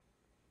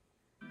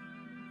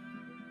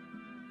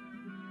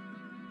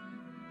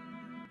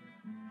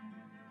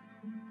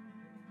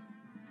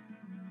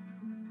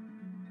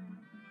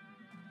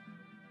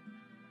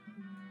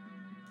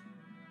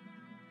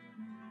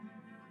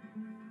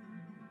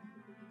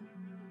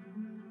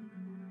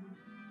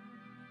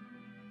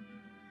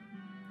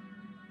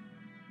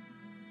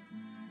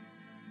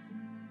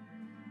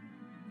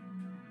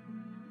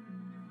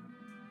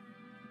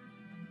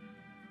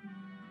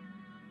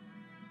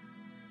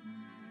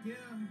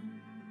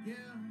Yeah.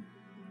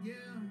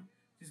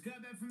 Just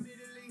got back from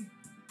Italy.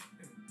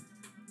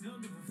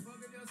 Don't give a fuck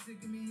if y'all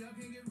sick of me. Y'all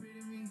can't get rid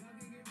of me.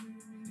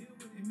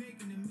 They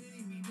making a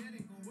mini me. That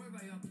ain't gonna work.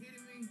 Are y'all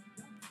kidding me?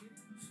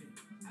 Shit.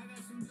 I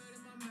got some blood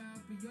in my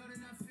mouth, but y'all did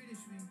not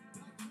finish me.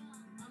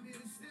 I'm here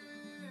to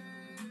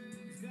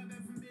stay. Just got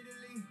back from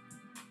Italy.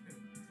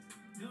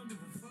 Don't give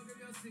a fuck if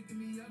y'all sick of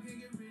me. Y'all can't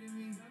get rid of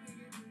me.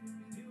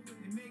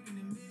 They making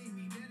a mini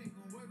me. That ain't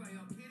gonna work. Are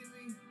y'all kidding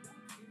me?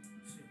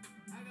 Shit.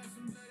 I got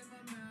some blood in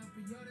my mouth,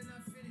 but y'all did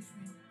not finish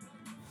me.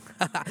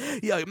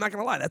 Yeah, I'm not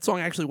gonna lie. That song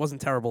actually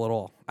wasn't terrible at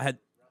all.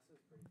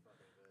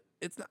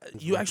 It's not.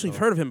 You actually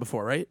heard of him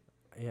before, right?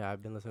 Yeah,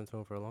 I've been listening to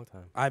him for a long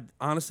time.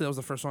 Honestly, that was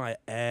the first song I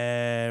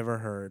ever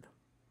heard,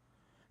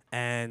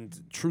 and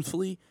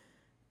truthfully,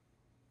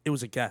 it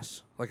was a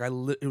guess. Like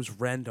it was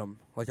random.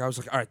 Like I was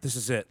like, all right, this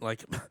is it.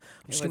 Like I'm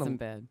just gonna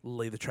bad.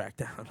 lay the track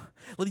down.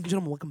 Ladies and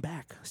gentlemen, welcome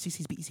back.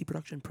 CC's BEC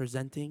production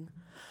presenting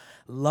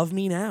 "Love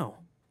Me Now,"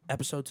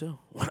 episode 2.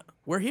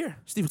 We're here.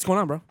 Steve, what's going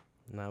on, bro?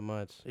 Not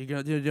much. You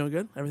doing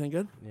good? Everything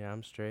good? Yeah,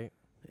 I'm straight.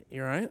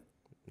 You all right?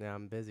 Yeah,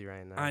 I'm busy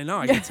right now. I know.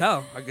 I can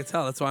tell.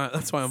 That's why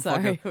I'm Sorry,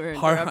 fucking we're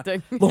hard.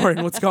 interrupting.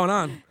 Lauren, what's going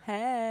on?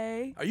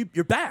 Hey.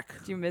 You're back?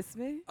 Did you miss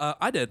me?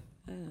 I did.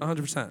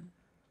 100%.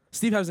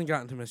 Steve hasn't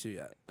gotten to miss you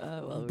yet.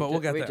 Well, but we'll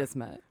get we there. just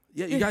met.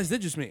 Yeah, you guys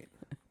did just meet.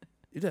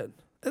 You did.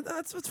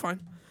 That's fine.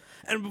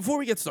 And before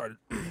we get started,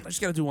 I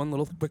just got to do one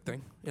little quick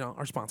thing. You know,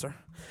 our sponsor,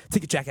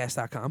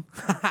 TicketJackass.com.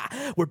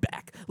 We're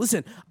back.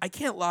 Listen, I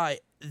can't lie.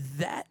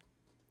 That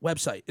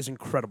website is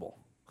incredible.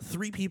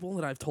 3 people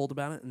that I've told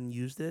about it and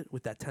used it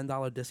with that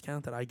 $10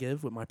 discount that I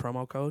give with my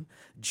promo code,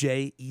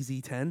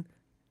 JEZ10.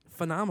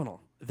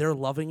 Phenomenal. They're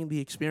loving the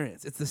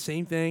experience. It's the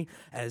same thing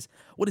as,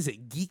 what is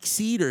it,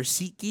 GeekSeat or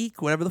SeatGeek,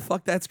 whatever the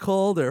fuck that's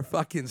called, or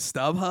fucking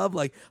StubHub.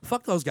 Like,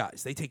 fuck those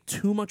guys. They take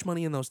too much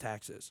money in those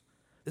taxes.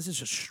 This is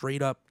just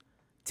straight up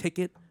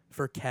ticket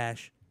for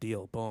cash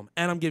deal. Boom.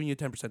 And I'm giving you a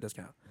 10%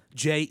 discount.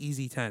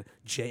 JEZ10.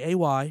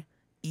 JAYEZ10.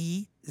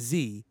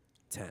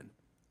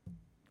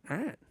 All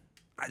right.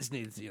 I just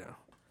needed to,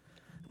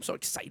 I'm so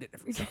excited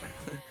every time.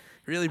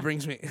 really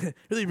brings me to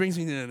a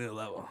new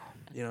level,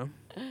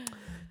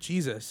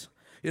 Jesus.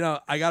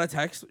 I got a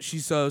text. She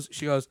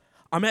goes,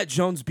 I'm at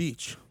Jones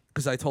Beach,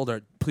 because I told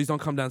her, please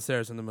don't come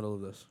downstairs in the middle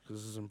of this,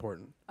 because this is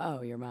important.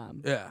 Oh, your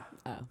mom. Yeah.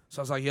 Oh. So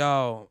I was like,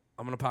 yo,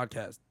 I'm on a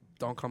podcast.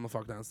 Don't come the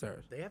fuck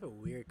downstairs. They have a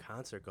weird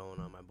concert going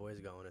on. My boy's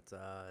going.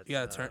 You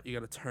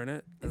gotta turn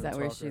it. Is that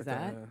where she's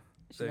at?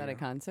 She's at a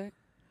concert?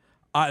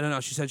 I don't know.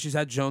 She said she's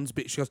at Jones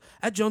Beach. She goes,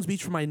 at Jones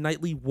Beach for my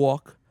nightly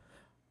walk.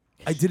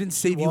 I didn't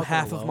save you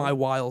half of my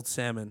wild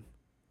salmon.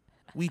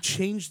 We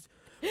changed.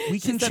 We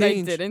can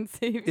change. I didn't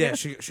save you. Yeah,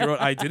 she wrote,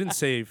 I didn't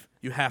save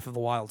you half of the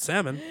wild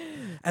salmon.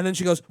 And then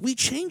she goes, we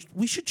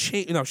should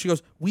change. No, she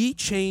goes, we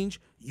change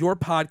your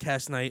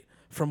podcast night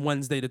from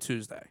Wednesday to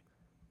Tuesday.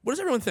 What does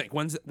everyone think?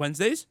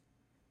 Wednesdays?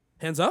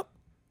 Hands up?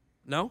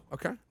 No?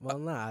 Okay. Well,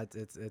 nah,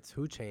 it's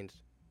who changed.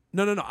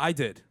 No, I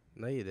did.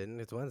 No, you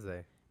didn't. It's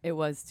Wednesday. It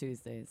was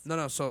Tuesdays.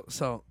 No.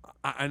 So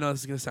I know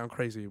this is gonna sound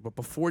crazy, but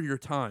before your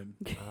time,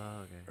 Okay.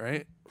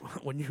 right?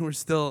 When you were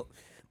still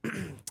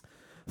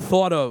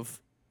thought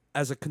of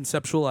as a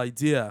conceptual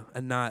idea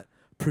and not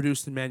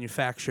produced and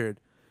manufactured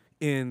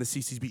in the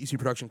CC's BEC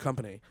production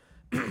company,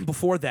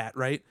 before that,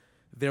 right?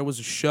 There was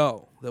a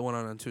show that went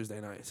on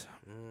Tuesday nights.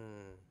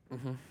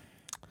 Mm-hmm.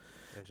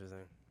 Interesting.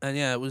 And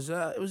yeah, it was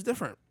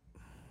different.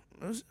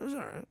 It was all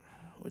right.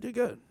 We did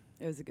good.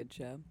 It was a good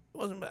show. It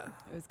wasn't bad.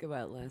 It was good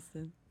while it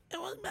lasted. It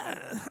wasn't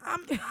bad.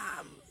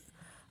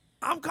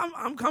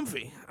 I'm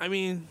comfy. I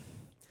mean,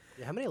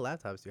 Yeah, how many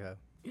laptops do you have?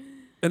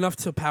 enough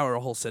to power a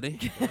whole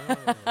city.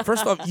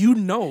 First off, you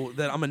know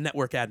that I'm a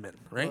network admin,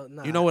 right? Well,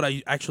 nah, you know what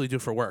I actually do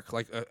for work,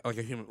 like a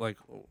human, like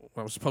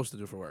what I'm supposed to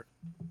do for work.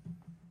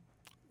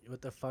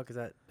 What the fuck does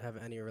that have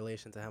any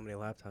relation to how many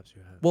laptops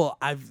you have? Well,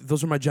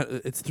 those are my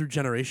it's through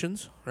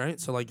generations, right?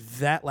 So like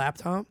that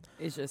laptop.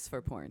 It's just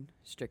for porn,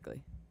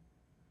 strictly.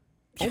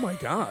 Oh my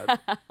god,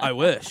 I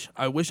wish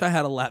I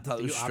had a laptop.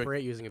 Do that you was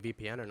operate using a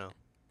VPN or no?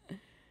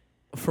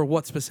 for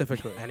what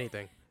specifically?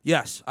 Anything.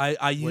 Yes,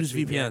 I use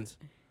Which VPNs.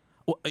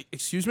 Well,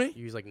 excuse me?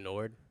 You use like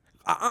Nord?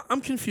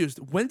 I'm confused.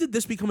 When did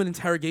this become an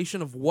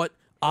interrogation of what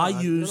I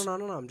use? No.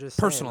 I'm just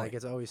personally. saying, like,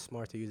 it's always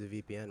smart to use a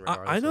VPN.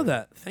 Regardless I know of-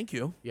 that. Thank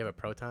you. You have a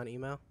Proton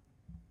email?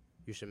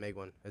 You should make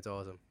one. It's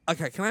awesome.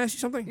 Okay, can I ask you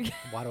something?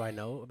 Why do I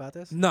know about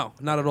this? No,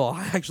 not at all.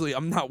 Actually,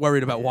 I'm not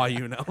worried about why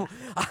you know.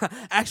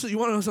 Actually, you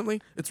want to know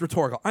something? It's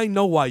rhetorical. I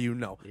know why you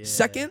know. Yeah.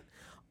 Second,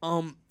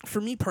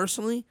 for me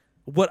personally,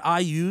 what I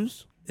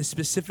use is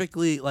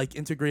specifically like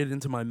integrated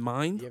into my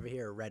mind. You ever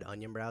hear a Red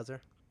Onion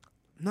browser?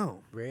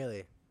 No.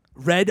 Really?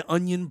 Red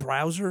Onion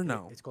browser?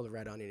 No. It's called a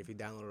Red Onion. If you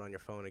download it on your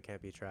phone, it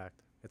can't be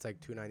tracked. It's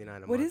like $2.99 a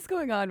month. What is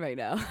going on right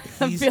now?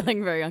 I'm He's-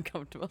 feeling very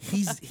uncomfortable.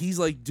 He's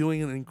like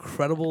doing an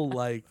incredible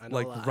like I know,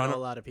 like I run. know a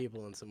lot of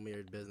people in some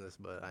weird business,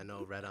 but I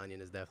know Red Onion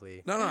is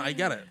definitely... No, I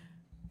get it.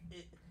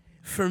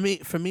 For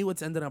me,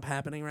 what's ended up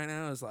happening right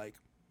now is like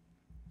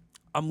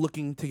I'm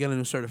looking to get a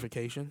new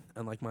certification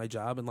and like my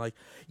job and like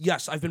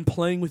yes, I've been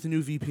playing with the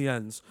new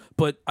VPNs,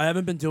 but I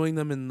haven't been doing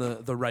them in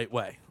the right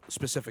way,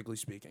 specifically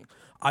speaking.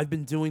 I've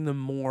been doing them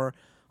more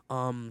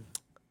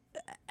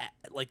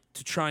like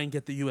to try and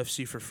get the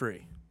UFC for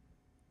free.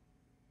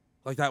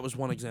 Like that was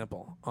one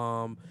example.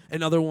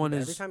 Another one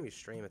Every is time you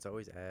stream, it's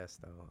always ass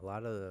though. A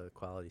lot of the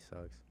quality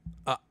sucks.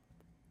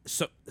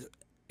 so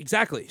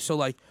exactly. So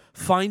like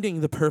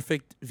finding the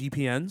perfect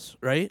VPNs,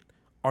 right?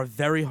 Are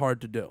very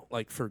hard to do.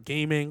 Like for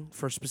gaming,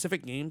 for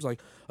specific games, like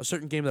a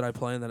certain game that I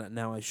play and that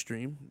now I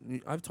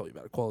stream. I've told you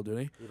about it, Call of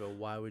Duty. Yeah, but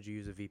why would you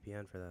use a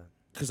VPN for that?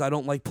 Because I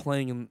don't like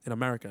playing in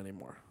America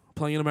anymore.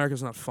 Playing in America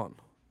is not fun.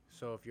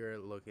 So if you're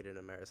located in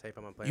America, say if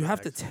I'm playing, You on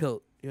have to X-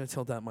 tilt. You gotta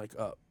tilt that mic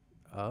up.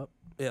 up.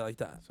 Yeah, like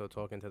that. So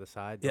talking to the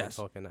side, Yes.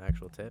 don't talking the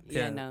actual tip.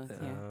 Yeah, no,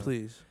 yeah.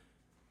 Please.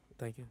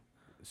 Thank you.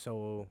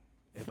 So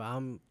if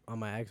I'm on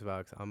my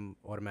Xbox, I'm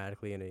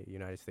automatically in a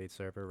United States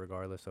server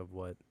regardless of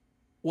what.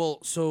 Well,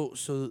 so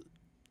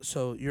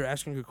you're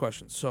asking a good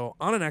question. So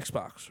on an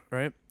Xbox,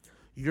 right?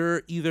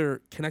 You're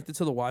either connected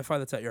to the Wi-Fi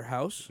that's at your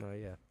house, Oh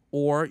yeah.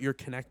 or you're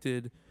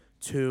connected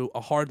to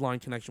a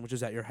hardline connection, which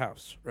is at your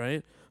house,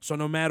 right? So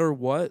no matter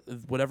what,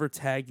 whatever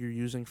tag you're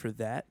using for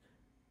that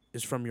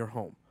is from your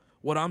home.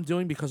 What I'm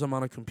doing because I'm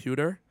on a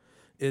computer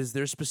is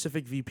there's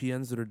specific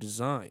VPNs that are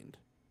designed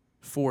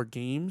for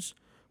games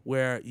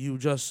where you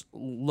just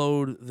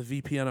load the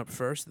VPN up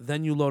first,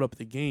 then you load up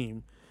the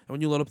game. And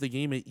when you load up the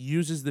game, it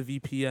uses the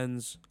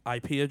VPN's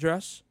IP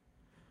address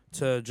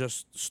to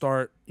just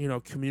start,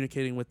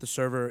 communicating with the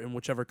server in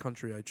whichever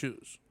country I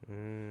choose.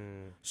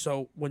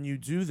 So when you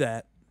do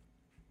that,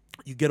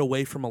 you get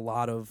away from a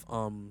lot of,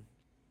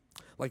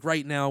 like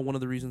right now, one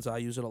of the reasons I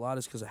use it a lot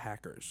is because of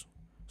hackers.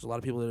 There's a lot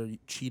of people that are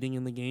cheating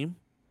in the game.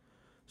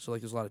 So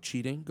like there's a lot of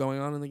cheating going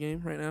on in the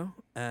game right now.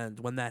 And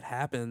when that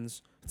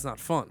happens, it's not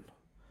fun.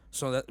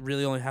 So that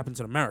really only happens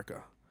in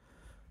America.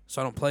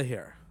 So I don't play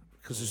here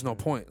because there's no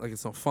point. Like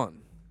it's no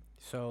fun.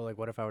 So like,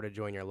 what if I were to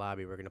join your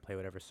lobby? We're gonna play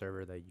whatever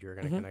server that you're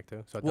gonna Mhm. connect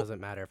to. So it Well-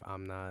 doesn't matter if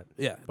I'm not.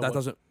 Yeah, But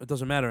it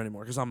doesn't matter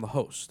anymore because I'm the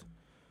host.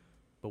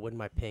 But wouldn't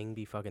my ping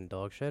be fucking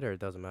dog shit, or it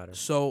doesn't matter?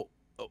 So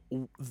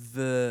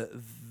the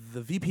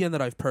VPN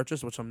that I've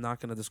purchased, which I'm not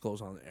going to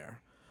disclose on the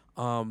air.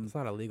 It's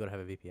not illegal to have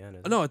a VPN.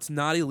 Is it? No, it's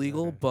not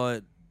illegal, Okay.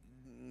 but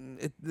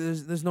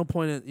there's no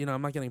point in,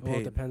 I'm not getting Well, it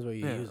paid. depends what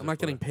you Yeah, use. I'm not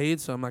getting paid,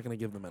 so I'm not going to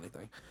give them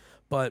anything.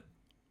 But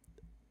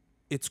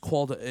it's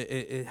called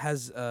it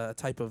has a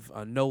type of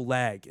no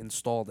lag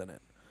installed in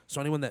it.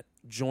 So anyone that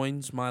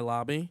joins my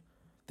lobby,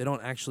 they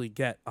don't actually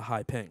get a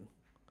high ping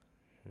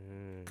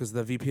because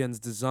the VPN's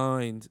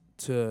designed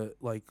to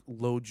like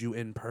load you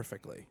in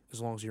perfectly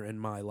as long as you're in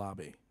my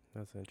lobby.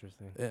 That's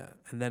interesting. Yeah,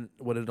 and then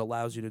what it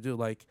allows you to do,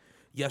 like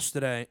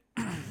yesterday,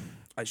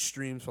 I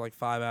streamed for like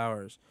 5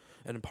 hours,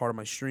 and in part of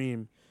my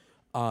stream,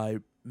 I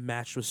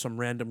matched with some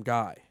random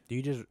guy. Do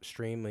you just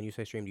stream? When you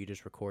say stream, do you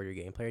just record your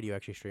gameplay, or do you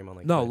actually stream on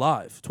like? No, Twitch?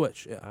 live,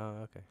 Twitch, yeah.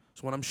 Oh, okay.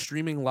 So when I'm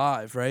streaming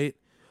live, right,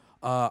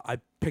 I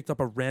picked up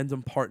a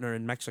random partner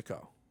in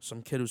Mexico,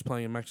 some kid who's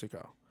playing in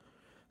Mexico.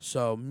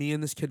 So me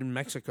and this kid in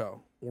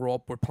Mexico, we're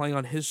playing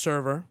on his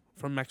server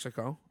from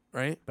Mexico,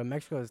 right? But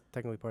Mexico is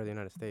technically part of the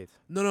United States.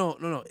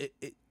 No.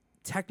 It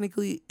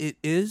technically it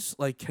is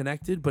like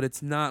connected, but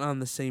it's not on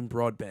the same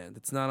broadband.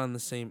 It's not on the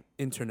same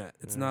internet.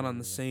 It's not on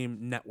the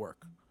same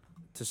network,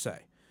 to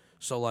say.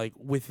 So like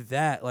with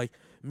that, like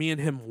me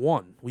and him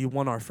won. We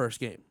won our first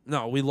game.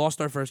 No, we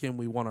lost our first game.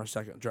 We won our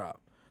second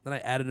drop. Then I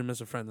added him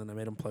as a friend, and I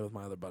made him play with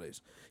my other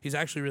buddies. He's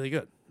actually really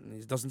good.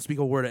 He doesn't speak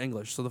a word of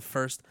English. So the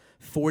first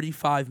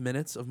 45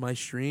 minutes of my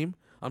stream,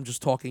 I'm just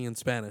talking in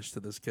Spanish to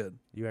this kid.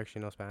 You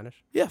actually know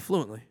Spanish? Yeah,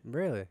 fluently.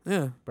 Really?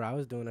 Yeah. Bro, I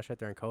was doing that shit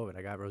during COVID.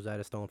 I got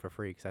Rosetta Stone for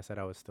free because I said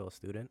I was still a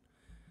student.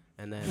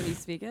 And Can you then,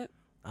 speak it?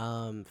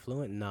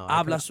 fluent? No.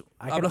 Habla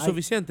I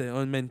suficiente,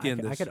 o me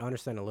entiendes? I could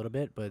understand a little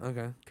bit, but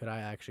Okay. could I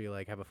actually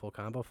like have a full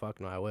combo?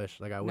 Fuck no, I wish.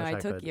 Like I No, wish I I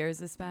took could.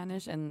 years of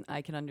Spanish and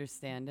I can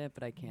understand it,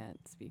 but I can't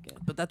speak it.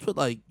 But that's what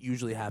like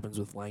usually happens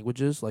with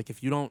languages. Like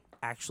if you don't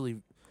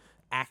actually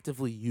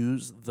actively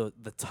use the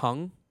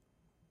tongue,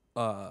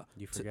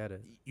 You forget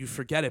it. you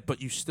forget it,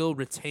 but you still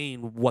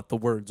retain what the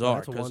words are.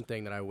 That's 'cause one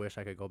thing that I wish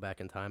I could go back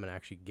in time and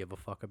actually give a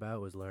fuck about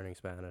was learning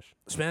Spanish.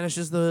 Spanish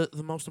is the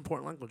most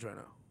important language right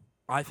now,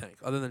 I think,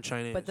 other than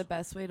Chinese. But the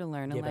best way to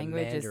learn a Yeah, but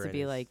language is to Mandarin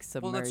be is- like well,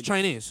 submerged. that's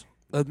Chinese.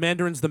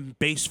 Mandarin's the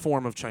base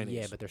form of Chinese.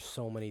 Yeah, but there's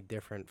so many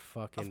different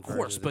fucking. of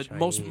course, versions but of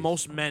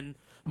most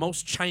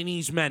most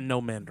Chinese men know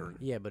Mandarin.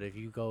 Yeah, but if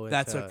you go into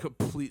That's a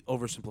complete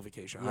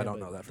oversimplification. yeah, I don't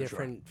but know that for sure.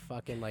 different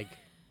fucking like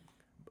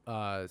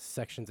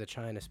sections of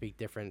China speak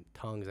different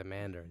tongues of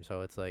Mandarin,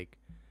 so it's like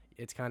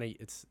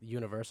it's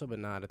universal, but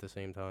not at the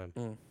same time.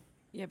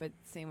 Yeah, but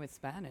same with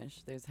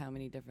Spanish. There's how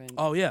many different.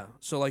 Oh yeah.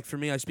 So like for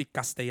me, I speak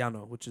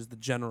Castellano, which is the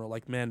general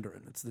like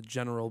Mandarin. It's the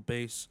general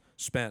base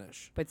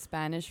Spanish. But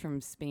Spanish from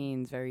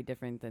Spain's very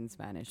different than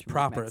Spanish from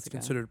Proper. It's Mexico.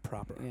 considered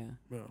proper. Yeah.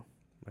 Yeah.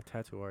 My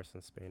tattoo artist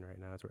in Spain right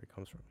now. That's where he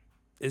comes from.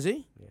 Is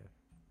he Yeah,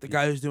 the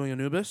guy who's doing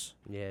Anubis?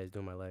 yeah, he's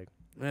doing my leg.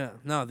 Yeah.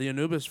 No, the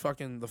Anubis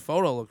the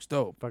photo looks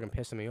dope. Fucking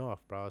pissing me off,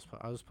 bro.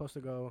 I was supposed to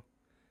go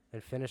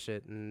and finish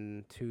it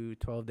in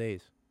 12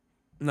 days.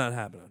 Not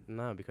happening.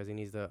 No, because he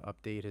needs to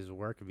update his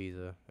work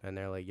visa, and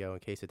they're like, "Yo, in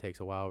case it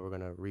takes a while, we're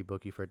gonna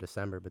rebook you for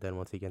December." But then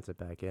once he gets it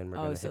back in, we're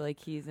Oh, gonna. so like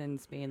he's in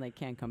Spain, like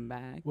can't come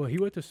back. Well, he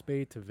went to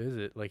Spain to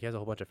visit. Like he has a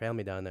whole bunch of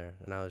family down there,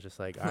 and I was just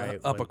like, "All right,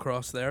 Up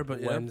across there,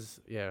 but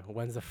yeah.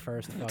 when's the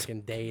first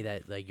fucking day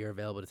that like you're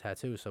available to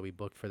tattoo?" So we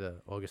booked for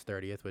the August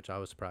 30th, which I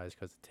was surprised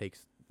because it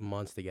takes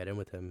months to get in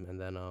with him, and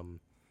then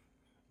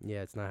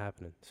yeah, it's not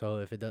happening. So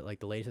if it does, like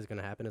the latest is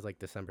gonna happen is like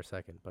December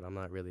 2nd, but I'm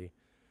not really.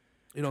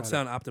 You don't trying to-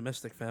 sound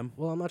optimistic, fam.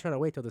 Well, I'm not trying to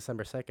wait till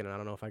December 2nd, and I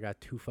don't know if I got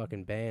 2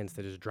 fucking bands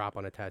to just drop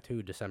on a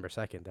tattoo December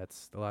 2nd.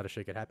 That's a lot of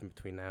shit could happen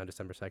between now and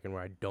December 2nd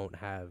where I don't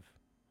have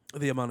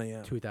The money,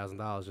 yeah.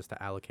 $2,000 just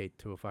to allocate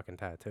to a fucking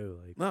tattoo.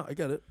 Like No, I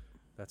get it.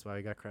 that's why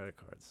I got credit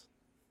cards.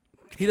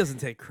 He doesn't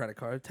take credit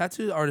card.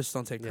 Tattoo artists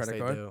don't take Yes, credit they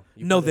card. do.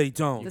 You No, put they it,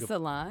 don't. You The could-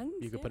 salons.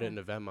 You could put it in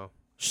a Venmo.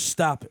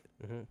 Stop it.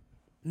 Mm-hmm.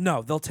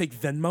 No, they'll take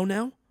Venmo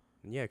now.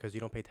 Yeah, because you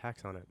don't pay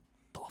tax on it.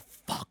 The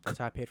fuck. That's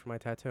how I paid for my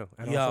tattoo.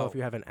 And Yo. also, if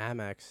you have an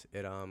Amex,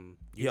 it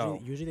Yo.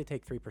 usually they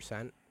take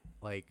 3%.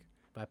 Like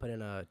if I put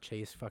in a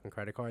Chase fucking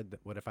credit card,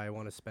 what if I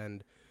want to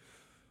spend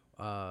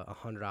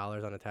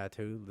 $100 on a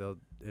tattoo?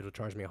 It'll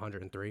charge me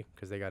 103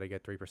 because they got to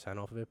get 3%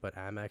 off of it. But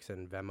Amex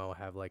and Venmo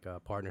have like a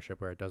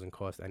partnership where it doesn't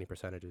cost any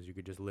percentages. You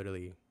could just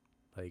literally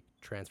like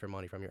transfer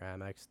money from your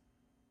Amex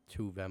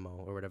to Venmo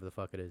or whatever the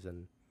fuck it is,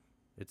 and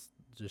it's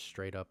just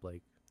straight up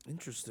like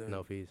Interesting.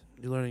 no fees.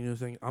 You're learning new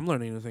things. I'm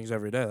learning new things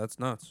every day. That's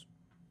nuts.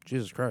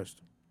 Jesus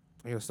Christ.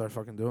 I gotta start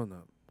fucking doing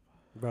that.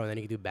 Bro, and then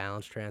you can do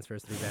balance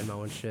transfers through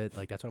Venmo and shit.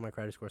 Like that's why my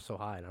credit score's so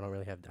high, and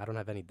I don't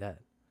have any debt.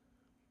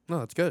 No,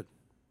 that's good.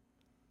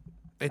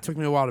 It took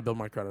me a while to build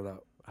my credit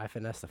up. I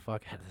finessed the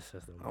fuck out of the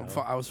system.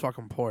 Bro. I was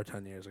fucking poor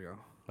 10 years ago.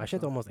 My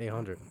shit's almost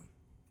 800.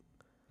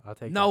 I'll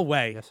take No that.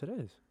 way. Yes, it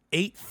is.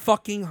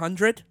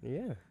 800?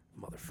 Yeah.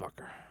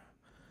 Motherfucker.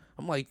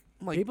 I'm like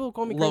People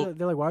call me low- crazy.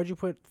 They're like, "Why'd you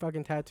put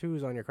fucking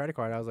tattoos on your credit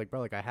card?" I was like,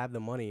 "Bro, like I have the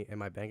money in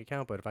my bank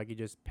account, but if I could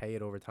just pay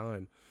it over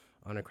time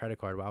on a credit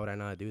card, why would I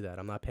not do that?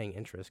 I'm not paying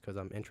interest because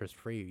I'm interest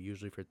free,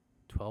 usually for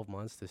 12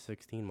 months to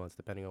 16 months,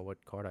 depending on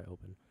what card I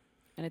open."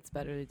 And it's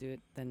better to do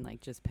it than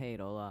like just pay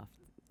it all off.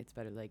 It's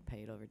better to like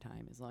pay it over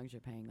time as long as you're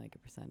paying like a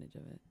percentage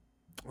of it.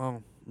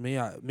 Oh,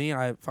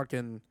 I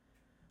fucking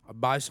I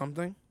buy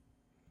something.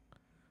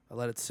 I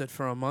let it sit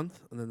for a month,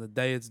 and then the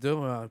day it's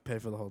due, I pay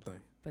for the whole thing.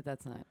 But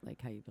that's not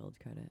like how you build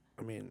credit.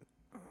 I mean,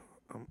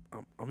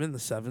 I'm in the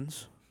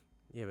sevens.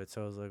 Yeah, but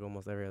so is like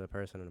almost every other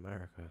person in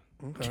America.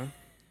 Okay.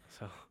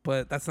 So,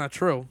 But that's not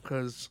true,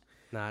 because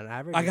nah, an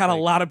average. I is got a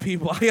like- lot of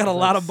people. I got a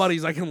lot of That's-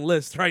 buddies I can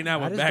list right now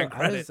I with just bad don't-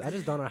 credit. I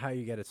just don't know how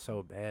you get it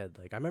so bad.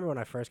 Like I remember when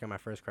I first got my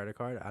first credit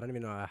card, I don't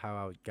even know how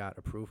I got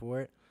approved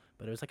for it,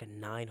 but it was like a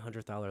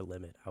 $900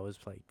 limit. I was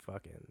like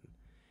fucking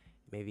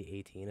maybe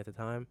 18 at the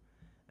time,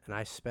 and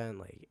I spent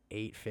like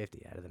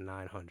 $850 out of the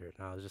 900,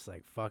 and I was just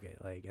like fuck it.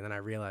 Like, and then I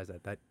realized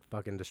that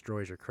fucking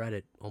destroys your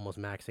credit, almost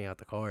maxing out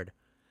the card.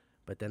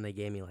 But then they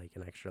gave me like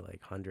an extra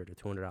like $100 or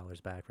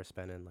 $200 back for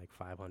spending like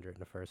 $500 in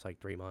the first like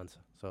 3 months.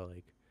 So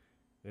like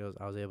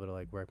I was able to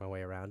like work my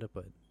way around it,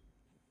 but.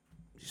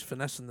 He's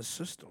finessing the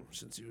system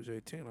since he was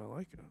 18. I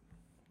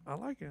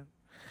like it.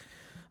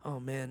 Oh,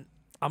 man.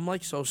 I'm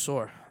like so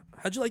sore.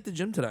 How'd you like the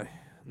gym today?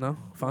 No?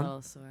 Fun?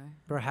 Well, sore.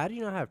 Bro, how do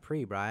you not have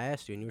pre, bro? I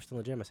asked you, and you were still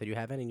in the gym. I said, you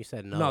have any? And you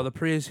said no. No, the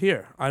pre is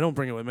here. I don't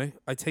bring it with me.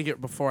 I take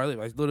it before I leave.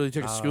 I literally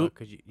take a scoop.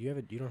 Because you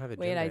don't have a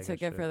Wait, gym I bag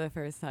took and it for shit. the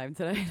first time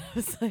today. I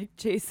was like,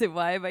 Jason,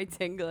 why am I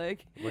tingling?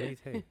 What do you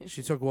take?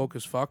 She took woke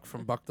as fuck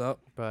from Bucked Up.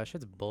 Bro, that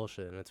shit's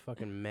bullshit, and it's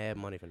fucking mad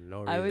money for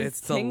no reason. I was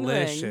It's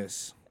tingling.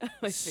 delicious.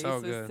 My So face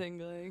was good.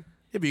 tingling.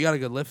 Yeah, but you got a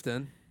good lift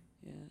in.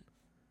 Yeah.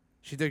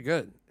 She did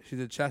good. She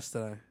did chest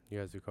today. You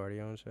guys do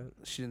cardio and shit?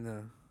 She didn't.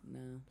 No.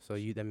 So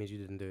that means you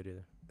didn't do it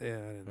either. Yeah,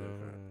 I didn't do it.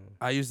 Mm.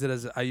 I used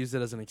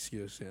it as an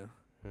excuse. Yeah,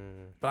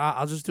 Mm. but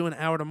I'll just do an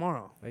hour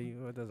tomorrow.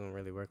 It doesn't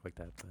really work like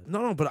that. But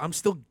No, but I'm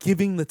still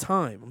giving the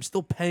time. I'm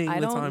still paying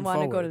I the don't time want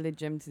to go forward. to the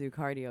gym to do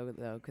cardio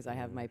though, because I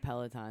have my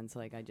Peloton, so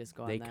like I just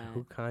go on that.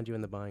 who conned you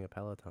into buying a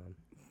Peloton?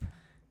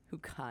 Who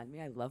conned me?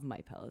 I love my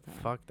Peloton.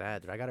 Fuck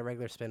that, dude. I got a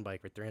regular spin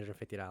bike for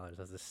 $350.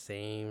 That's the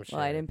same shit.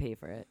 Well, I didn't pay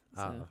for it.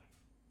 So. Oh.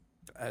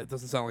 It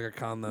doesn't sound like a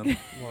con then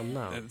Well,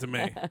 no. to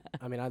me.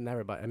 I mean, I'd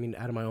never buy. I mean,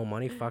 out of my own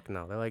money, fuck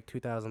no. They're like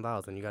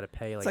 $2,000, and you got to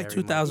pay like. It's like every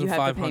month. 2,000. You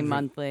have to pay 500.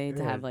 monthly to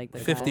Yeah. have like the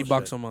 50 class.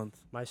 bucks a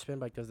month. My spin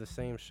bike does the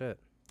same shit.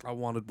 I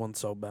wanted one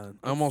so bad.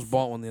 I almost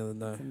bought one the other It's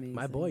day. amazing.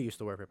 My boy used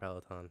to work for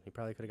Peloton. He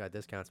probably could have got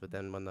discounts, but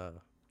then when the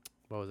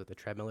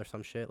treadmill or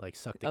some shit like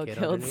sucked the kid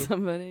killed underneath,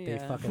 somebody. they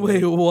Yeah. fucking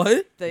Wait,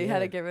 what? They had Yeah.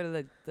 to get rid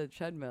of the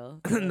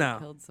treadmill. No.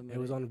 Killed somebody.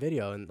 it was on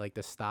video, and like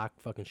the stock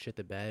fucking shit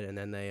the bed, and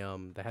then they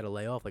had to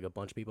lay off like a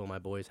bunch of people. My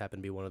boys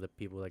happened to be one of the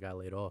people that got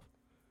laid off.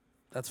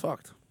 That's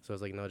fucked. So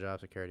it's like no job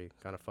security.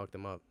 Kind of fucked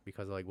him up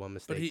because of like one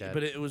But mistake.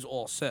 but it was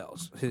all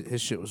sales. His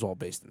shit was all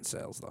based in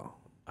sales though.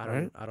 I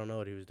don't know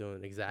what he was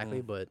doing exactly,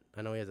 but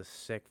I know he has a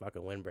sick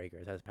fucking windbreaker.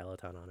 It has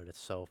Peloton on it.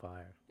 It's so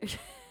fire.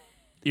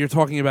 You're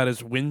talking about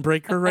his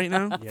windbreaker right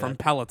now Yeah, from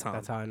Peloton.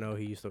 That's how I know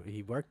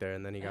he worked there,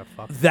 and then he got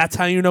fucked. That's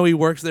how you know he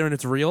works there and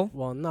it's real?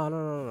 Well,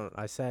 no.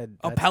 I said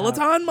A that's how-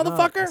 Peloton, no,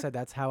 motherfucker? I said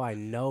that's how I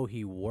know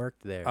he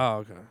worked there Oh,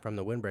 okay. from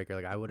the windbreaker.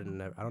 Like I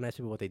wouldn't. I don't ask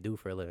people what they do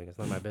for a living. It's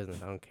not my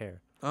business. I don't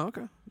care. Oh,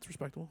 okay. That's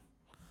respectable.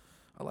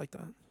 I like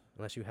that.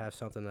 Unless you have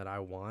something that I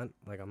want,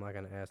 like I'm not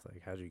gonna ask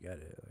like how'd you get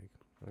it. Like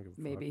I don't give a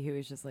fuck. Maybe he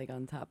was just like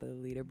on top of the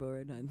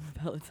leaderboard on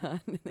Peloton.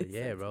 and they But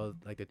yeah, said bro.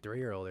 Like the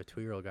 3-year-old or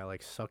 2-year-old got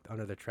like sucked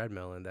under the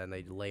treadmill, and then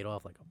they laid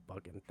off like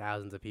fucking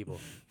thousands of people.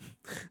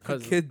 A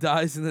kid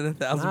dies and then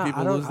 1,000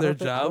 people lose their I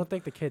job. don't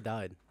think the kid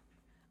died.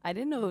 I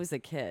didn't know it was a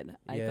kid.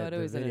 I Yeah, thought it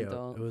the was video. an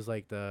adult. It was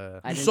like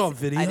the I You didn't saw a see-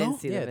 video? I didn't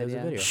see Yeah, the there's a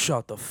video. video.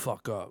 Shut the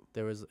fuck up.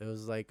 it was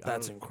like I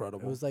That's don't-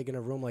 incredible. It was like in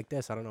a room like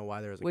this. I don't know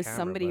why there was a Was camera,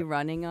 somebody but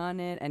running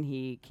on it and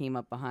he came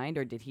up behind,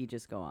 or did he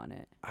just go on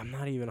it? I'm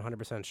not even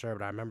 100% sure,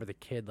 but I remember the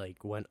kid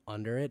like went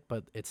under it,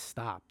 but it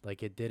stopped.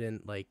 Like it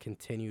didn't like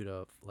continue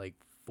to like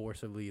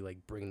forcibly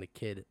like bring the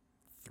kid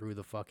through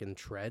the fucking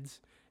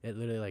treads. It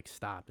literally like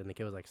stopped, and the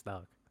kid was like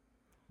stuck.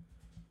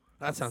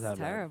 That's not that It's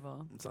bad.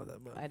 terrible. It's not that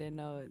I bad. didn't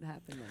know it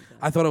happened like that.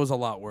 I thought it was a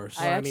lot worse.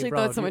 I Well, I mean, actually bro,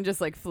 if thought you- someone just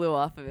like flew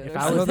off of it. If or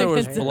I I was thought there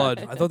was something. blood.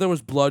 I thought there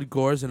was blood,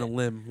 gores, and a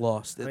limb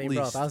lost I at mean, least.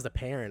 bro, if I was the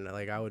parent,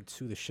 like I would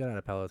sue the shit out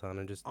of Peloton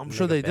and just. I'm make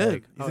sure a they bag. did.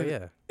 You Oh think-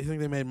 yeah, You think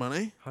they made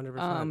money?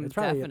 100%. It's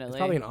probably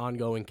Definitely. an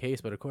ongoing case,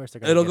 but of course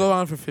they're gonna. It'll get go it.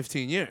 on for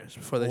 15 years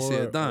before they see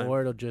it done.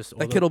 Or it'll just.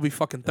 That kid will be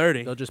fucking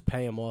 30. They'll just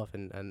pay him off,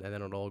 and then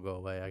it'll all go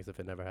away as if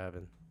it never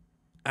happened.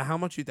 How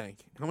much you think?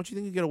 How much you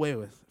think you get away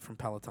with from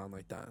Peloton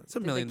like that? It's $1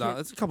 Did the million. kid-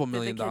 It's a couple Did the $1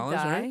 million, kid right?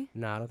 die?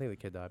 Nah, I don't think the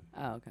kid died.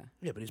 Oh, okay.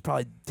 Yeah, but he's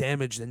probably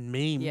damaged and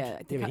maimed. Yeah,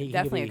 I think but he could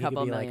definitely be- a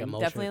couple he could be, like, million.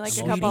 emotion- Definitely like a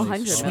emotionally couple Sweetie,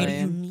 hundred Sweetie, you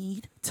million.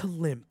 need to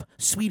limp.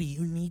 Sweetie,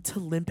 you need to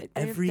limp They're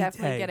every day.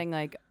 definitely getting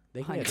like They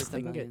can hundreds get, of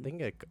they can get, millions. they can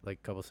get like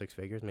a couple 6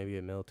 figures, maybe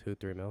 $1 mil,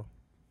 2-3 mil.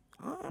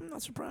 I'm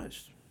not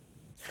surprised.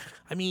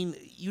 I mean,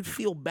 you'd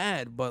feel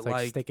bad, but It's like,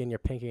 like sticking your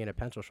pinky in a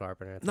pencil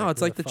sharpener. no,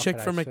 it's who like the fuck chick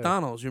did I from sue?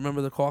 McDonald's. You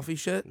remember the coffee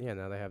shit? Yeah,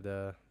 now they have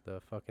the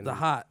fucking. The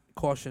hot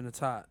caution, it's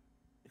hot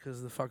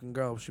because the fucking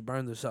girl she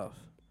burned herself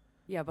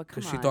Yeah, but come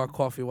because on. she thought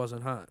coffee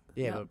wasn't hot.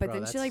 Yeah, No, but bro,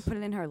 didn't she like that's- put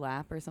it in her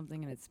lap or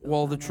something and it spilled?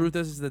 Well, on the her? truth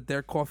is that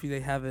their coffee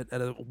they have it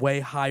at a way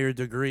higher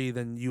degree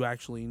than you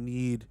actually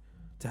need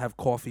to have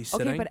coffee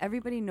sitting. Okay, but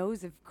everybody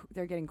knows if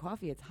they're getting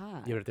coffee, it's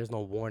hot. Yeah, but if there's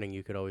no warning,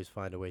 you could always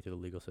find a way through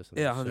the legal system.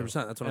 yeah, to sue.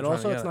 100%. That's what And I'm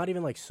also, trying to it's get not at.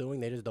 even like suing.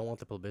 They just don't want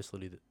the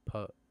publicity.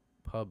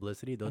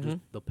 Publicity.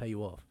 They'll pay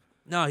you off.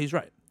 No, he's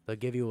right. They'll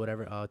give you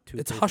whatever.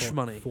 It's hush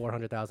money.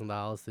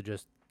 $400,000 to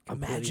just.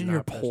 completely Imagine you're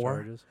not press poor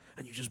charges.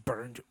 and you just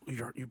burned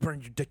your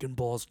dick and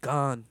balls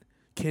gone.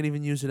 Can't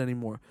even use it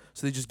anymore.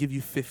 So they just give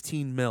you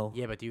 15 mil.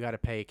 Yeah, but do you got to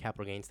pay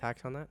capital gains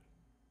tax on that?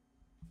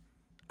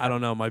 I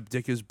don't know. My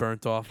dick is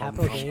burnt off.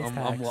 Capital gains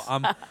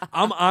tax.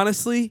 I'm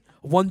honestly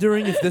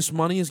wondering if this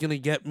money is gonna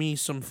get me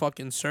some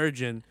fucking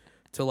surgeon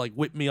to like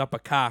whip me up a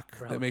cock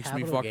Bro, that makes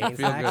me capital fucking gains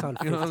feel tax good. on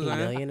You know what I'm 15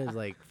 saying? million is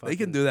like They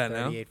can do that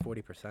now.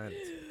 38-40%.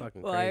 It's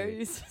fucking Why are crazy.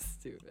 you so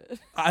stupid?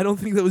 I don't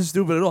think that was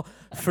stupid at all.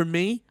 For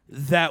me,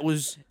 that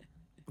was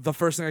the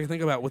first thing I can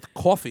think about with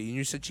coffee. And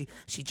you said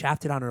she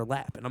chapped it on her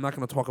lap, and I'm not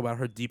gonna talk about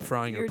her deep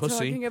frying You're her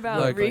pussy. talking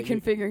about Like,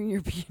 reconfiguring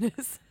your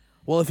penis.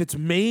 well, if it's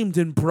maimed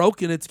and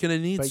broken, it's gonna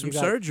need But some you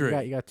got,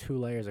 surgery. You got 2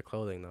 layers of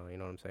clothing though. You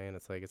know what I'm saying?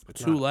 It's like it's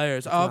Two not-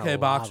 layers. it's Oh, not okay,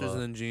 boxers lava.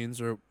 and then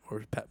jeans or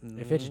pep.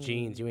 If it's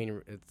jeans, you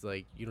ain't. It's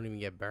like you don't even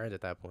get burned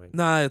at that point.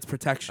 Nah, it's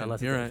protection.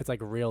 Unless You're it's, right. if it's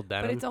like real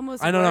denim. But it's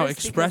almost. I don't know. worse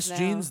because Express now-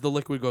 jeans, the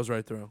liquid goes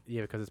right through.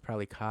 Yeah, because it's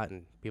probably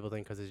cotton. People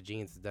think because it's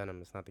jeans, it's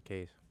denim. It's not the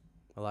case.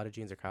 A lot of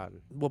jeans are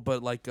cotton. Well,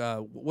 but like,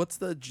 what's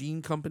the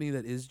jean company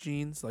that is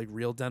jeans? Like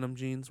real denim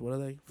jeans? What are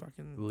they?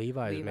 Fucking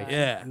Levi's Levi's. make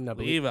Yeah, no,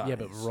 but Levi's. yeah,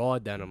 but raw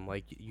denim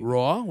like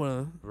raw.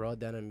 What? raw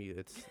denim.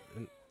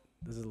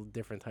 There's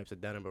different types of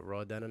denim, but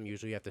raw denim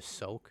usually you have to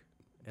soak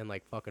in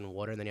like fucking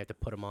water, and then you have to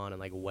put them on and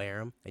like wear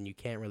them, and you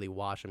can't really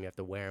wash them. You have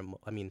to wear them.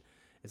 I mean,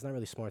 it's not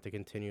really smart to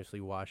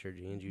continuously wash your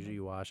jeans. Usually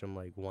you wash them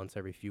like once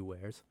every few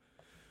wears.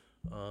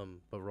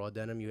 But raw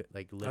denim, you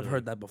like literally. I've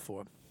heard that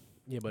before.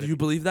 Yeah, but Do if you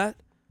believe that?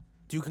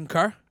 Do you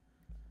concur?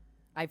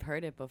 I've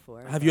heard it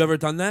before. Have you ever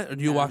done that, or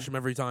do you No. wash them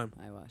every time?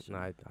 I wash. No,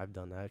 I've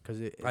done that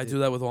because I do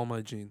that with all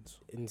my jeans.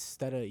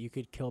 Instead of you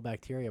could kill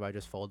bacteria by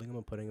just folding them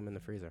and putting them in the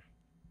freezer.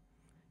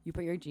 You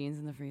put your jeans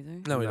in the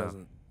freezer? No, he No.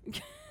 doesn't.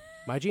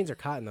 My jeans are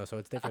cotton though, so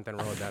it's different than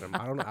raw denim.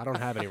 I don't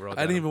have any raw I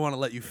denim. didn't even want to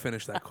let you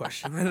finish that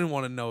question. I didn't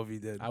want to know if he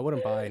did. I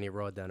wouldn't buy any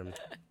raw denim.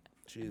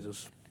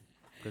 Jesus.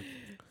 Good.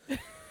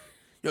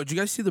 Yo, did you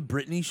guys see the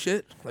Britney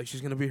shit? Like she's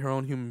gonna be her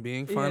own human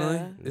being finally.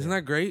 Yeah. Isn't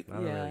that great? I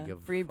don't really Yeah. give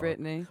a Free fuck.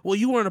 Britney. Well,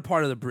 you weren't a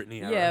part of the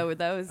Britney era. Yeah, well,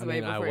 that was I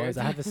way mean, I before your was.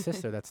 I have a time.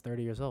 sister that's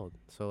 30 years old.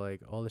 So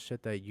like all the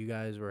shit that you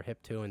guys were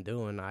hip to and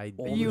doing, I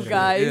All You the literally- shit.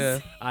 guys. Yeah.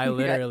 I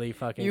literally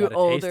fucking you got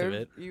a taste of older-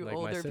 it. you Like my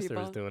older sister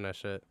was people. doing that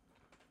shit.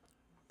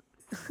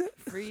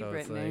 Free So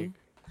it's Britney. like-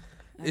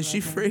 I Is she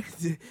love her.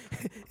 free?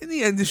 In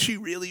the end, is she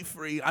really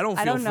free? I don't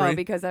feel I don't free. know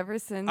because ever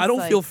since I don't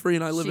like, feel free,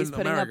 and I live she's in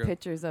putting America. up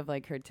pictures of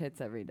like her tits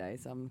every day,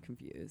 so I'm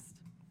confused.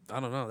 I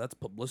don't know. That's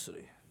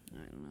publicity. I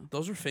don't know.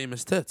 Those are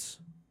famous tits.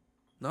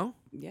 No?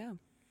 Yeah.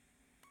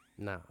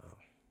 No.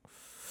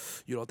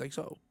 You don't think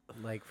so?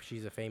 Like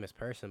she's a famous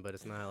person, but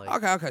it's not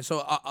like. Okay. So,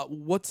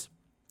 what's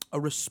a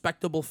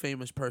respectable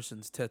famous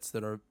person's tits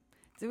that are?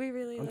 Do we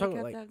really I'm like talking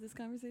have like- to have this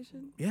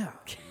conversation? Yeah,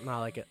 Not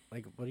like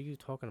what are you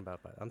talking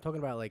about? I'm talking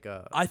about like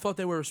I thought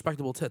they were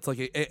respectable tits. Like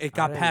it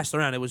got didn't- passed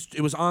around. It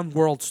was on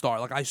World Star.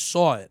 Like I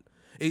saw it.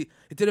 It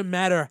didn't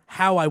matter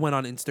how I went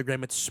on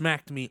Instagram. It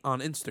smacked me on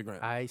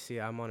Instagram. I see.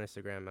 I'm on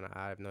Instagram and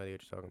I have no idea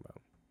what you're talking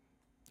about.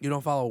 You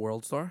don't follow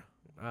World Star?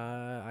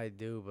 I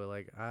do, but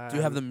like Do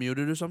you have them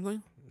muted or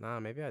something? Nah,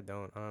 maybe I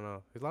don't. I don't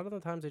know. 'Cause a lot of the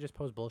times they just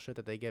post bullshit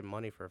that they get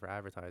money for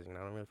advertising. And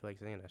I don't really feel like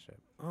seeing that shit.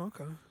 Oh,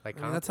 okay. Like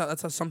I mean, that's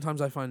how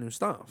sometimes I find new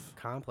stuff.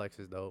 Complex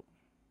is dope.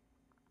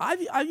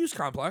 I've used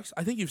Complex.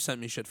 I think you've sent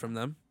me shit from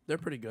them. They're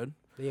pretty good.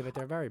 Yeah, but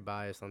they're very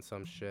biased on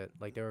some shit.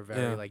 Like they were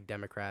very Yeah. like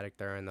democratic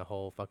during the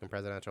whole fucking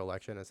presidential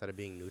election. Instead of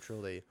being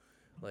neutral, they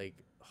like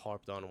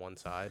harped on one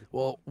side.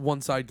 Well,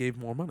 one side gave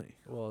more money.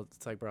 Well,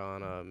 it's like bro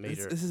on a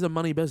major This is a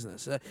money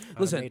business. on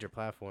Listen, a major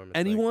platform. It's like-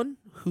 anyone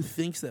who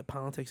thinks that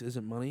politics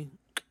isn't money,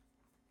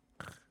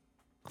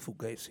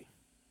 fugazi.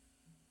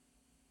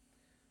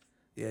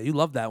 Yeah, you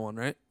love that one,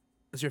 right?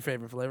 That's your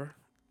favorite flavor?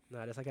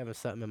 Nah, that's like having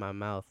something in my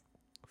mouth.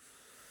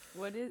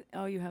 What is?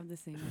 Oh, you have the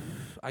same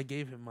one. I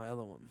gave him my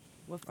other one.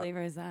 What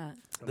flavor is that?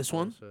 Some This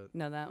one? bullshit.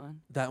 No, that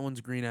one. That one's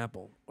green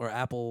apple or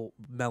apple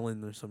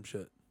melon or some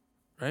shit.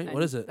 Right? And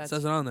What is it? It that's-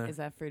 says it on there. Is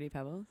that Fruity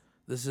Pebbles?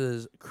 This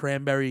is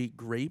cranberry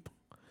grape.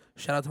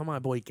 Shout out to my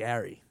boy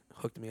Gary.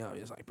 Hooked me up.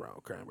 He's like, bro,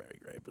 cranberry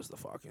grape is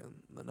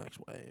the next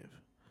wave.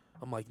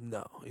 I'm like,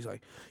 no. He's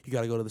like, you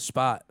got to go to the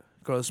spot.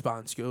 Go to the spot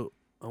and scoop.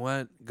 I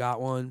went, got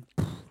one.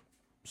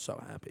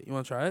 So happy. You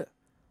want to try it?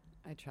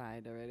 I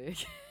tried already.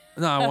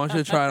 No, I want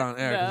you to try it on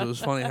air because No. it was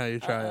funny how you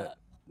try it.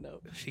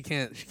 No, She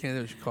can't do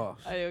it. She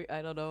coughs. I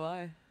don't know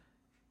why.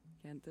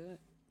 Can't do it.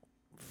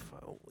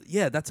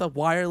 Yeah, that's a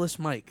wireless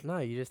mic. No,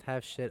 you just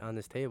have shit on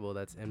this table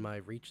that's in my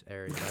reach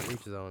area, my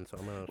reach zone. So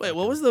I'm gonna. Wait,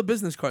 what was the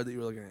business card that you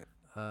were looking at?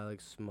 like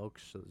smoke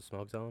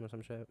zone or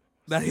some shit?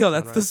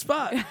 That's the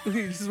spot.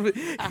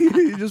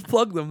 you just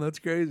plug them. That's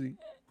crazy.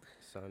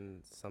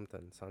 Sun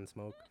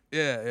smoke.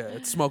 Yeah,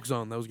 it's Smoke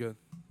Zone. That was good.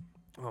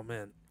 Oh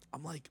man,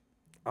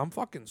 I'm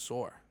fucking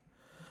sore.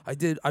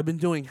 I've been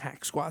doing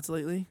hack squats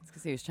lately. It's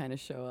because he was trying to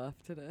show off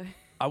today.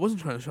 I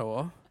wasn't trying to show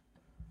off.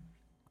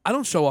 I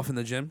don't show off in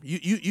the gym.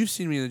 You've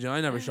seen me in the gym. I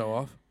never show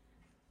off.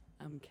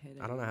 I'm kidding.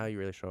 I don't know how you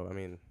really show. I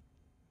mean,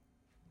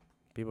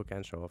 people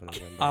can show off in the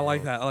gym. but I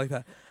like don't. that. I like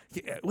that.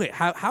 Yeah, wait,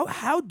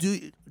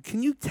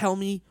 can you tell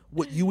me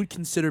what you would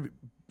consider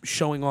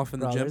showing off in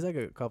the Bro, gym? there's like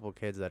a couple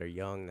kids that are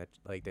young that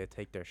like they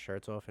take their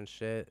shirts off and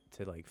shit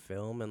to like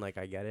film, and like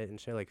I get it and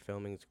shit. Like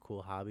filming's a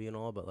cool hobby and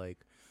all, but like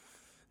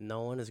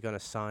no one is gonna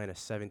sign a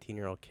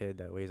 17-year-old kid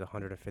that weighs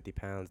 150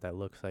 pounds that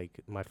looks like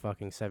my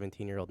fucking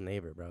 17-year-old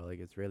neighbor, bro. Like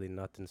it's really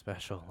nothing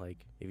special.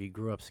 Like if you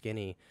grew up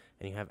skinny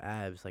and you have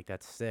abs, like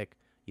that's sick.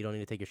 You don't need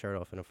to take your shirt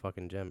off in a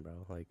fucking gym,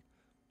 bro. Like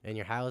in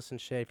your house and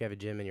shit. If you have a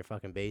gym in your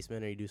fucking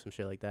basement or you do some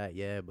shit like that,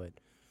 yeah. But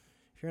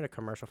if you're in a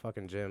commercial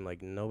fucking gym,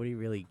 like nobody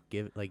really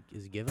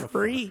is giving a fuck.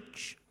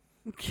 Preach.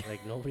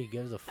 Like nobody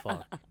gives a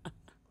fuck.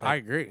 I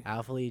agree.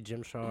 Alpha Lead,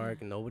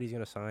 Gymshark, nobody's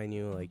gonna sign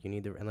you. Like you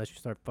need to, unless you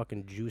start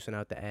fucking juicing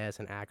out the ass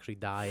and actually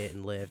diet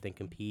and lift and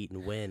compete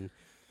and win,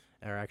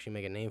 or actually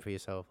make a name for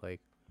yourself. Like,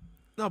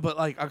 No, but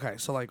like, okay,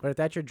 so like, but if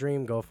that's your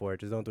dream, go for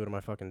it. Just don't do it in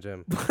my fucking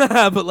gym.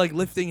 but like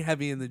lifting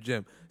heavy in the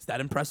gym, is that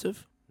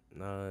impressive?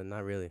 No,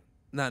 not really.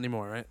 Not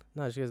anymore, right?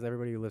 No, it's because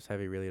everybody who lifts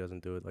heavy really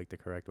doesn't do it like the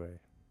correct way.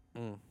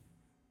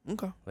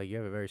 Okay. Like you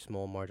have a very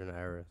small margin of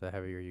error the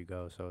heavier you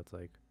go, so it's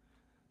like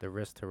the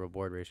risk to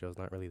reward ratio is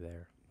not really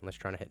there unless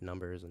you're trying to hit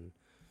numbers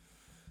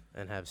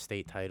and have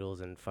state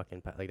titles and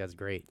fucking like that's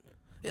great.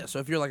 Yeah, so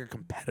if you're like a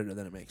competitor,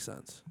 then it makes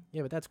sense.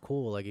 Yeah, but that's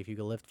cool. Like if you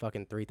can lift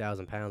fucking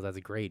 3,000 pounds, that's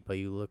great. But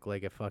you look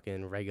like a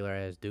fucking regular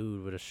ass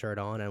dude with a shirt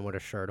on and with a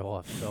shirt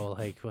off. So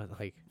like, what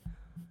like,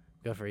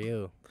 good for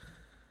you.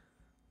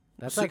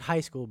 That's So- like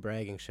high school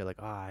bragging shit.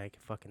 Like, I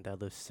can fucking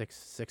deadlift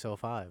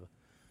 605.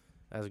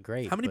 That's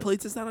great. How many but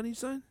plates is that on each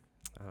side?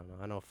 I don't know.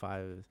 I know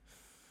five.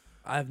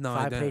 I have no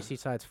Five idea. plates each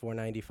side's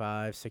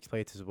 495. 6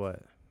 plates is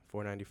what?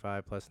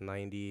 495 plus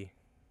 90.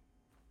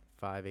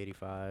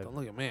 585. Don't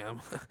look at me.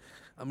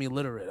 I'm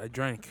illiterate. I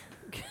drank.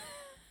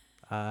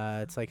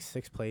 It's like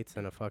 6 plates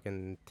and a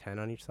fucking 10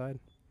 on each side.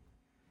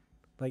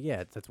 Like,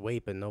 yeah, that's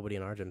weight, but nobody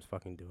in our gym's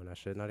fucking doing that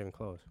shit. Not even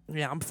close.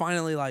 Yeah, I'm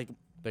finally like,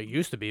 There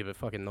used to be, but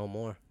fucking no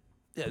more.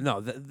 yeah,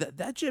 no,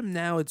 that gym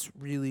now, it's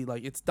really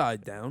like, it's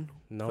died down.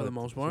 No, For the it's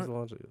most just part?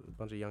 a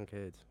bunch of young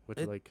kids, which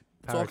It- is like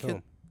It's all power to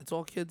 'em. It's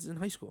all kids in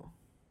high school,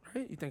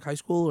 right? You think high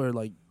school or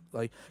like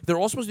they're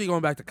all supposed to be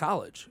going back to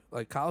college.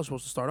 Like college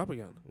supposed to start up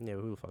again. Yeah,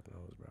 but who the fuck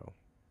knows, bro?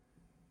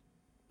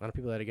 A lot of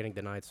people that are getting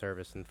denied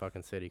service in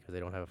fucking city because they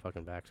don't have a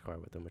fucking Vax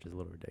card with them, which is a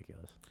little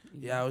ridiculous.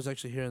 Yeah, I was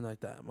actually hearing like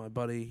that. My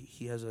buddy,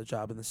 he has a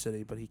job in the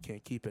city, but he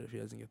can't keep it if he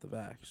doesn't get the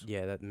vax.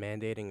 Yeah, that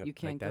mandating You like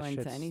can't that go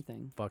into shit's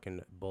anything.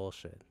 fucking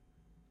bullshit.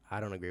 I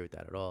don't agree with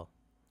that at all.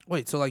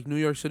 Wait, so like New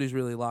York City's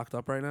really locked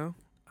up right now?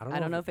 I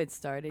don't know if it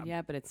started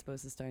yet, but it's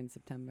supposed to start in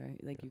September.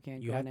 Like you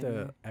can't You go have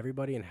anywhere. to.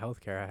 Everybody in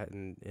healthcare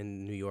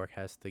in New York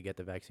has to get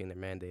the vaccine. They're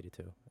mandated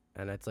to.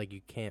 and it's like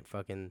you can't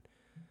fucking.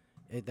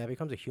 That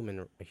becomes a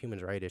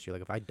human's right issue.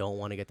 Like if I don't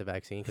want to get the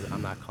vaccine because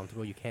I'm not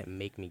comfortable, you can't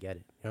make me get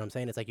it. You know what I'm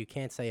saying? It's like you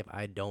can't say if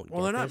I don't. Well,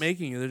 get they're not this-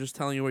 making you. They're just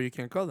telling you where you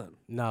can't go. Then.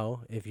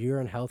 No, if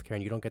you're in healthcare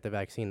and you don't get the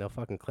vaccine, they'll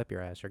fucking clip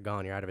your ass. You're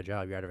gone. You're out of a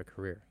job. You're out of a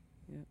career.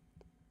 Yep.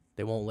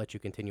 They won't let you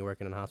continue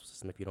working in the hospital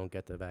system if you don't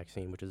get the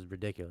vaccine, which is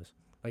ridiculous.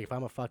 Like if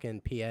I'm a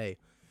fucking PA,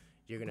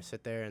 you're gonna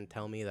sit there and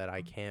tell me that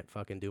I can't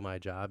fucking do my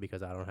job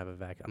because I don't have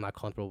a I'm not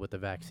comfortable with the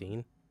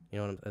vaccine. You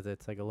know what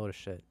it's like a load of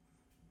shit.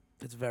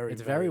 It's very.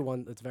 It's very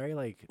one. It's very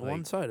like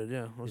one-sided.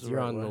 Yeah. it's you're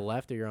on the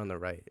left or you're on the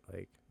right.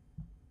 Like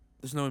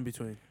There's no in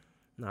between.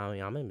 no, I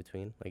mean, I'm in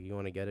between. Like you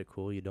want to get it,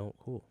 cool. You don't,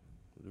 cool.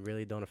 It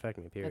really don't affect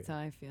me. Period. That's how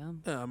I feel.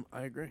 Yeah,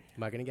 I agree.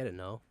 Am I gonna get it?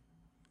 No.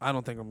 I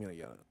don't think I'm gonna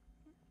get it.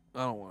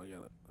 I don't want to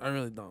get it. I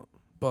really don't.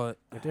 But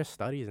If there's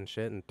studies and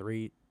shit and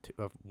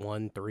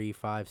 1, 3,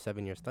 5,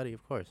 7 year study,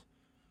 of course.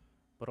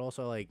 But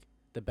also like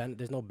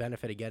there's no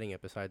benefit of getting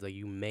it besides like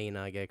you may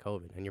not get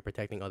COVID and you're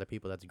protecting other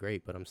people. That's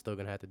great, but I'm still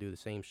gonna have to do the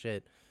same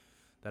shit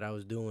that I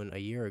was doing a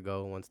year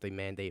ago once they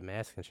mandate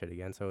masks and shit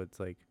again. So it's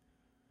like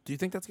do you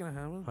think that's gonna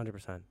happen?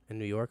 100% in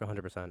New York,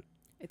 100%.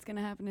 It's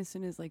gonna happen as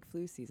soon as like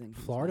flu season.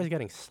 comes Florida's back.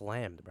 getting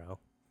slammed, bro.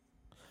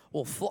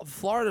 Well,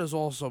 Florida's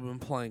also been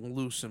playing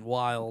loose and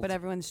wild. But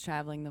everyone's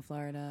traveling to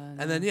Florida.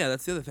 And then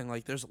that's the other thing.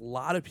 Like, there's a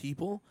lot of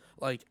people.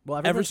 Like, Well,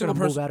 every everyone's single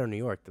gonna move person. out of New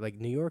York. Like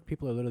New York,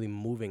 people are literally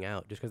moving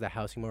out just because the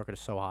housing market is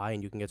so high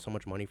and you can get so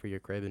much money for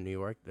your crib in New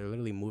York. They're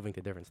literally moving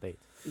to different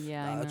states.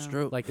 Yeah, I know. That's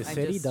true. Like the I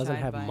city just doesn't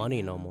tried have buying money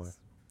a no more. house.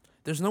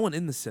 There's no one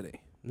in the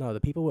city. No, the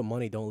people with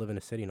money don't live in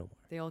a city no more.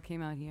 They all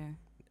came out here.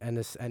 And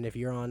if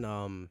you're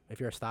on if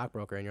you're a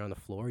stockbroker and you're on the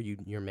floor,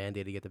 you're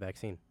mandated to get the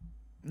vaccine.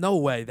 No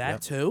way. That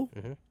Yep. too?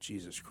 Mm-hmm.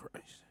 Jesus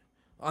Christ.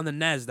 On the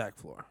NASDAQ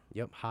floor.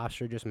 Yep,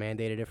 Hofstra just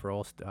mandated it for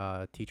all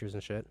teachers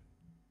and shit.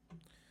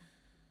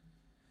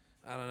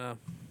 I don't know.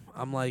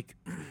 I'm like,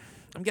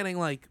 I'm getting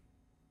like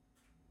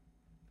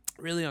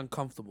really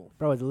uncomfortable.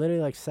 Bro, it's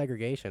literally like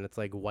segregation. It's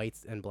like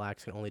whites and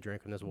blacks can only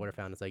drink from this water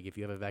fountain. It's like if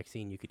you have a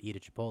vaccine, you could eat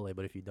at Chipotle,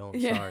 but if you don't,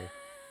 Yeah. sorry.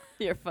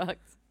 You're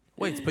fucked.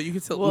 Wait, but you can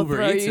still We'll Uber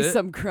throw Eats you it.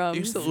 some crumbs.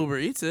 You can still Uber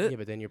Eats it. Yeah,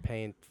 but then you're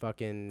paying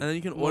fucking. And then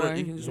you can order. More.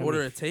 You can just You know how order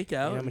many a takeout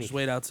how and many just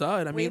wait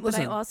outside. I Wait, mean, but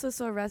listen. I also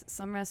saw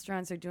some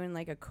restaurants are doing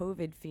like a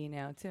COVID fee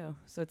now too.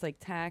 So it's like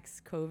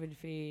tax, COVID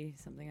fee,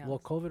 something else. Well,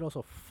 COVID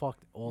also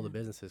fucked all the Yeah.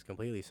 businesses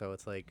completely. So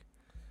it's like,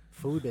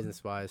 food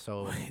business wise.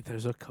 So, Wait,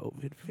 there's a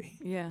COVID fee.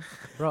 yeah.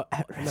 bro,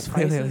 At and the rest-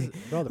 prices,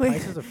 bro, the Wait.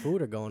 prices of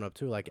food are going up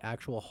too. Like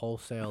actual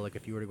wholesale. Like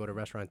if you were to go to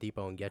Restaurant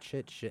Depot and get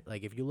shit.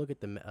 Like if you look at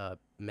the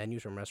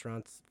menus from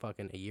restaurants,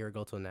 fucking a year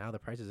ago till now, the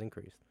prices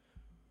increased.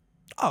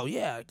 Oh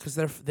yeah, because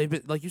they've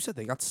been like you said,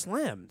 they got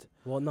slammed.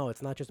 Well, no,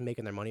 it's not just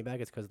making their money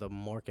back. It's because the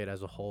market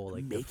as a whole,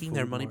 like the Making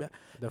their food money back.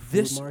 The food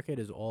This- market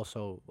is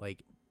also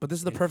like But this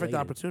is the perfect Inflated.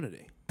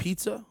 opportunity.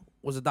 Pizza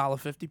was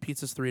 $1.50.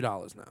 Pizza's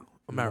 $3 now.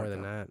 America. more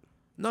than that.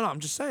 No, I'm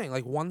just saying,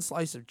 like one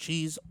slice of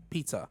cheese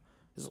pizza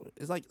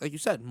is like you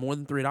said, more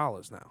than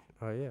 $3 now.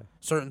 Oh yeah.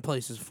 Certain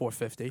places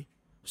 $4.50.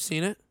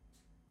 Seen it?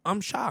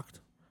 I'm shocked.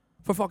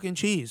 For fucking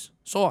cheese,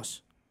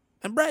 sauce,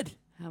 and bread.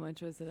 How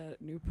much was it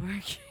at New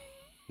Park?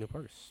 New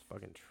Park is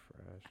fucking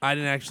trash. I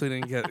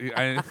didn't get.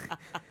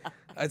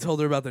 I told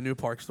her about the New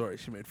Park story.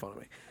 She made fun of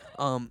me.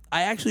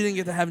 I actually didn't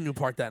get to have New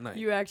Park that night.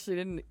 You actually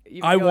didn't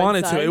even I go wanted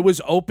inside? to. It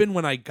was open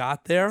when I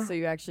got there. So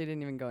you actually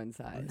didn't even go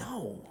inside.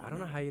 No, I don't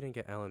know how you didn't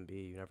get L&B.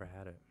 You never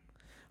had it.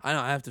 I know.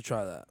 I have to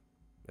try that.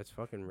 It's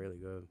fucking really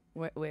good.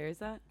 Where is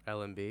that?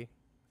 L&B,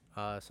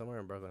 somewhere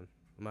in Brooklyn.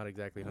 I'm not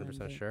exactly 100%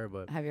 L&B. sure,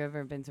 but Have you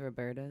ever been to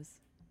Roberta's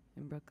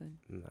in Brooklyn?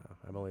 no,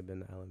 I've only been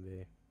to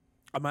L&B.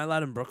 Am I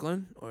allowed in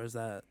Brooklyn, or is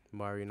that?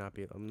 Mario not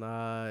be. I'm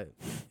not.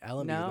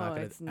 L&B No, is not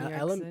gonna. it's New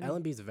York City.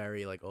 L&B is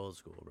very like old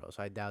school, bro.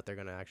 So I doubt they're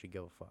gonna actually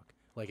give a fuck.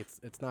 Like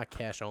it's not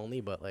cash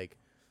only, but like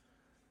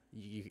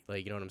you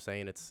know what I'm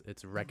saying.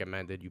 It's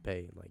recommended you pay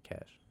in like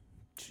cash.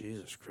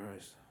 Jesus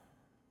Christ!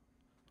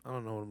 I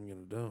don't know what I'm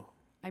gonna do.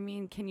 I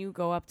mean, can you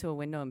go up to a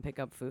window and pick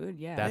up food?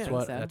 Yeah, I That's think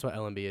what so. that's what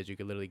L&B is. You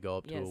could literally go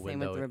up Yeah, to a same with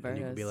window and you could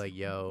be Roberta's. like,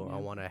 "Yo, I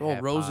Yeah. want a Well,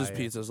 half Rose's pie."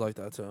 Pizza's like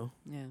that too.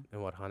 Yeah.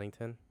 And what,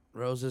 Huntington?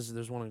 Roses,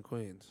 there's one in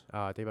Queens.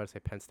 I think about to say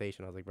Penn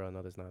Station. I was like, bro,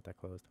 no, there's not. That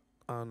closed.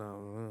 Oh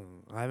no.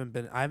 I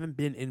haven't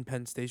been in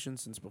Penn Station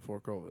since before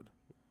COVID.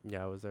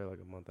 Yeah, I was there like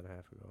a month and a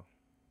half ago.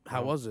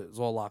 How Oh. was it? It's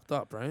all locked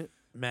up, right?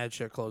 Mad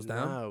shit closed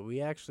down. No,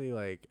 we actually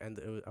like, and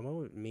it was, I went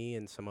with me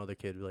and some other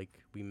kid. Like,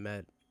 we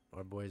met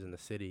our boys in the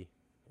city,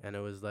 and it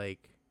was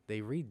like they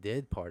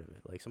redid part of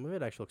it. Like, some of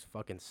it actually looks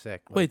fucking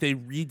sick. Like, Wait, they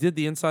redid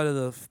the inside of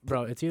the.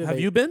 bro, it's either Have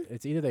they, you been?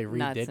 It's either they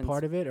Not redid since-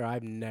 part of it, or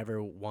I've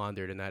never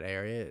wandered in that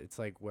area. It's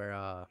like where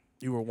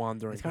You were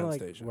wandering it's kind Penn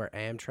of like Station. where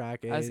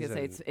Amtrak is. I was gonna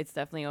say and it's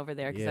definitely over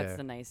there 'cause Yeah. that's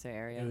the nicer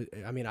area. it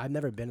was- I mean, I've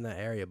never been in that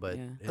area, but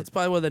Yeah. That's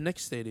probably where the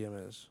Knicks Stadium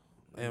is.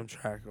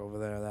 Amtrak over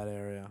there, that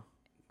area.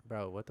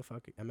 bro, what the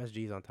fuck?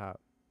 MSG's on top.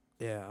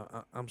 Yeah,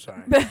 I'm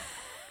sorry.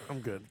 I'm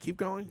good. Keep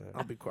going. Yeah.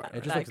 I'll be quiet.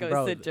 It just that looks- goes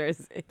bro, to the-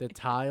 Jersey. The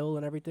tile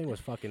and everything was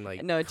fucking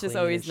like. No, it's just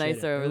clean always and shit.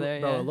 nicer over there,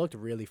 Bro, yeah. it looked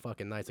really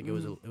fucking nice. Like it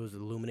was Mhm.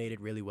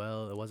 illuminated really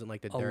well. It wasn't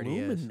like the dirty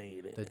ass,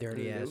 Illuminated. the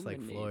dirty ass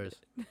like floors.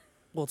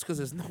 Well, it's because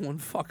there's no one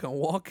fucking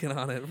walking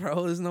on it,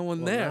 bro. There's no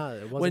one there. Nah,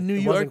 it When wasn't- New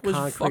it York wasn't was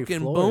concrete fucking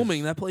floors.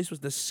 booming, that place was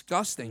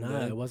disgusting, Nah,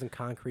 dude. it wasn't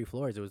concrete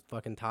floors. It was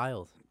fucking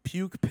tiles.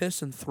 Puke,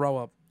 piss, and throw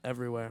up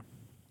everywhere.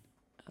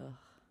 Ugh.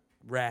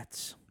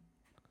 Rats.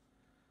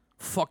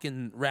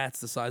 Fucking rats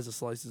the size of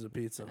slices of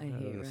pizza. I hate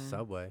In the rats.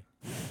 Subway.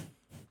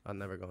 I'm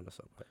never going to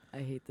Subway. I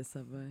hate the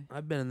subway.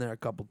 I've been in there a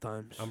couple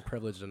times. I'm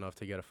privileged enough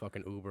to get a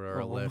fucking Uber or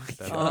a Oh my Lyft.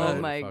 instead of God. Oh going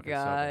to my fucking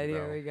god, Subway,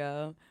 here bro. we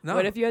go. No.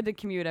 What if you had to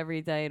commute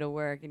every day to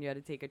work and you had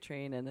to take a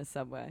train and a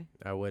subway?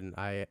 I wouldn't.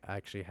 I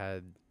actually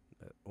had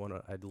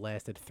I'd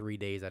lasted 3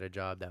 days at a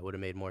job that would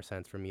have made more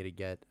sense for me to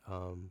get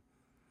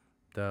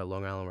the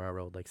Long Island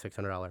Railroad like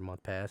 $600 a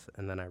month pass,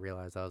 and then I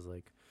realized I was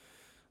like,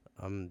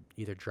 I'm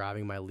either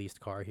driving my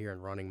leased car here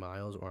and running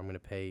miles, or I'm gonna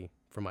pay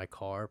for my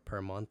car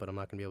per month, but I'm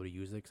not gonna be able to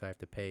use it because I have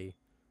to pay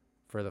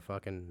for the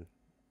fucking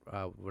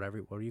what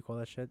do you call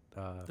that shit?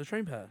 The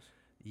train pass.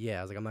 Yeah,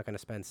 I was like, I'm not gonna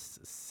spend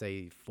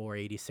say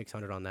 $480,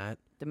 $600 on that.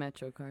 The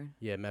Metro card.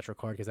 Yeah, Metro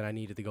card, because then I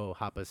needed to go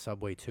hop a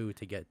subway too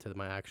to get to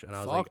my actual. And I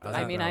was Fuck like,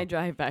 that. I mean, bro, I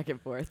drive back and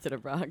forth to the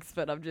Bronx,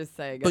 but I'm just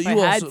saying, But if you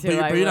I had also, to,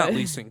 but I you're not would.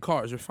 leasing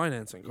cars. You're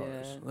financing cars.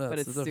 Yeah, That's but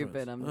it's the stupid.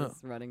 difference. I'm Yeah.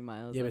 just running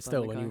miles. yeah, up but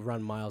still, on the when you car.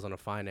 run miles on a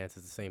finance,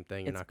 it's the same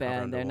thing. You're It's not covered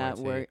bad. under They're not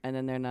warranty. and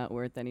then they're not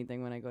worth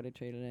anything when I go to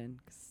trade it in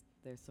because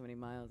there's so many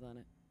miles on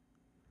it.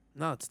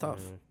 No, it's tough.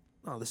 Mhm.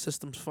 No, the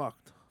system's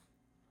fucked.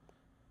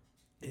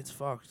 It's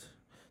fucked.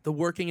 The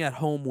working at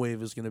home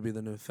wave is going to be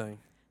the new thing.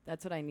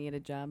 That's what I need, a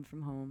job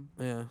from home.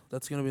 Yeah,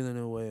 that's going to be the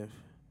new wave.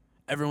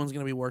 Everyone's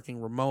going to be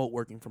working remote,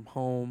 working from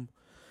home.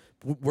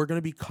 We're going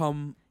to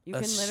become, You A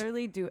can s-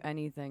 literally do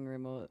anything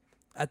remote.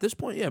 at this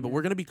point, yeah, but Yeah.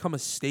 we're going to become a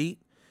state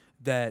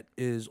that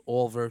is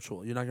all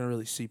virtual. You're not going to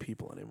really see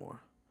people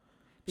anymore.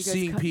 Because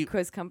Seeing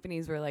people.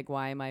 companies were like,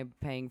 why am I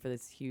paying for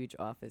this huge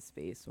office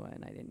space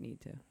when I didn't need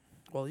to?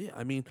 Well, yeah,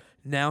 I mean,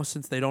 now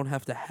since they don't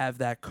have to have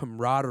that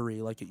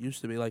camaraderie like it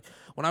used to be. Like,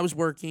 when I was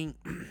working,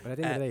 But at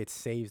the end of the day, it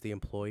saves the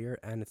employer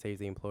and it saves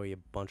the employee a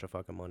bunch of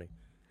fucking money.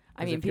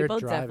 I 'Cause mean, if you're people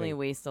definitely driving-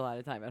 waste a lot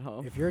of time at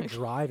home. If you're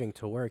driving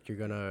to work, you're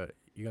gonna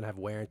have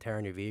wear and tear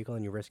on your vehicle,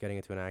 and you risk getting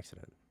into an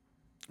accident.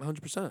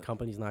 100%.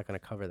 Company's not gonna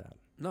cover that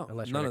No,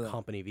 unless none you're of in a that.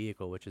 company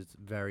vehicle, which is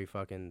very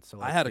fucking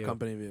select. I had a few.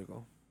 company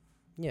vehicle.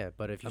 Yeah,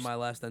 but if you At my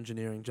last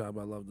engineering job,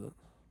 I loved it.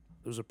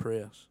 It was a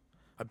Prius.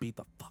 I beat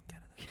the fuck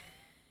out of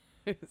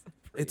it.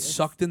 It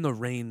sucked in the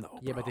rain, though.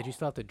 yeah, but did bro. you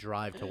still have to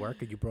drive to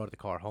work, or you brought the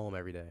car home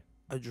every day?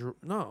 I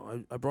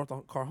brought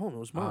the car home. It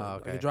was mine. I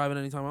okay. could drive it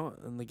anytime I want,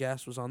 and the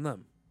gas was on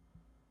them.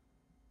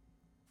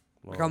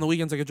 Like Well, on the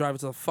weekends, I could drive it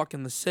to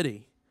the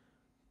city,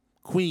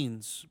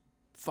 Queens,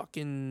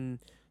 fucking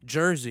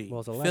Jersey,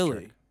 Well, it's Philly.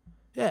 electric.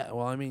 Yeah,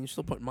 well, I mean, you're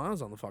still putting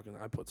miles on the fucking.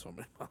 I put so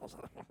many miles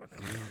on it.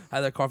 I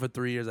had that car for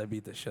 3 years. I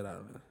beat the shit out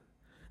of it,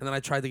 and then I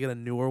tried to get a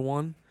newer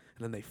one,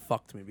 and then they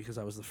fucked me because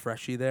I was the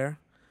freshie there.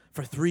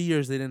 For 3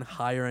 years, they didn't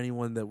hire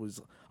anyone that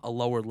was a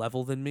lower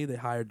level than me. They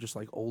hired just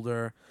like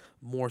older,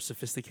 more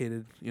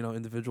sophisticated,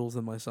 individuals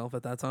than myself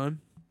at that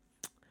time.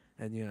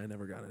 And yeah, I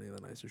never got any of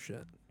the nicer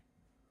shit.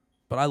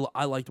 But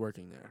I liked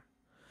working there.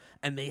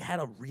 And they had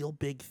a real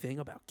big thing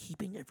about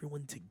keeping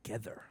everyone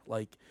together.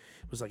 Like,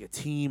 it was like a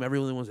team.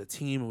 Everyone was a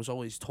team. It was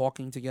always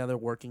talking together,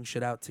 working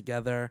shit out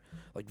together.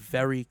 Like,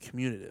 very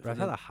communicative. That's And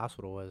how then- the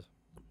hospital was.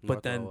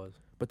 But then-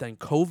 But then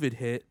COVID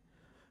hit,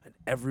 and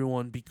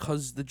everyone,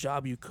 because the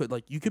job you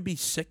could be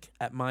sick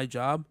at my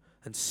job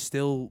and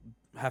still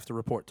have to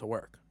report to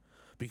work.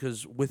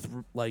 Because with,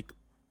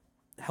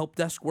 help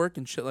desk work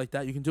and shit like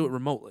that, you can do it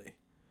remotely.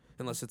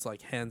 Unless it's,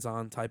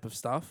 hands-on type of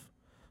stuff.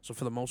 So,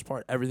 for the most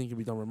part, everything can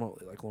be done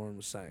remotely, like Lauren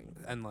was saying.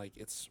 And, I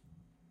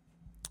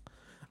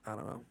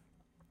don't know.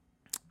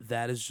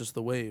 That is just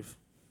the wave.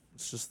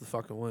 It's just the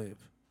fucking wave.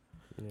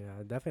 Yeah,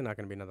 definitely not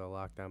gonna be another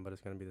lockdown, but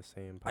it's gonna be the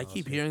same. I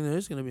keep policy. hearing there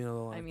is going to be another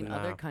lockdown. I mean, Nah.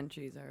 other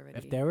countries are already.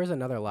 If there was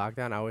another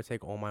lockdown, I would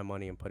take all my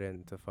money and put it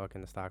into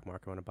fucking the stock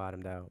market when it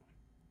bottomed out.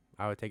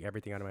 I would take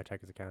everything out of my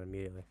checkers account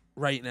immediately.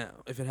 Right now,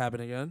 if it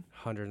happened again.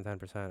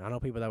 110%. I know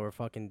people that were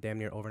fucking damn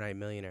near overnight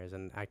millionaires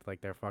and act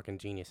like they're fucking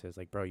geniuses.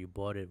 Like, bro, you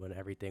bought it when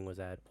everything was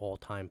at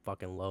all-time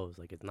fucking lows.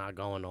 Like, it's not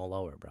going no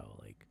lower, bro.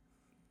 Like,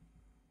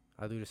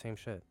 I'll do the same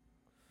shit.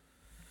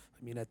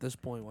 I mean, at this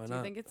point, why Do you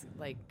not? think it's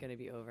gonna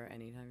be over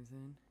anytime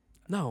soon?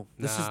 No,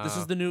 this Nah.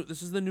 is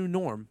the new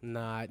norm.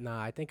 Nah.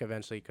 I think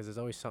eventually, because there's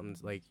always something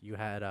like you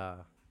had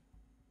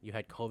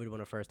COVID when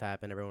it first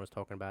happened. Everyone was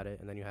talking about it,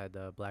 and then you had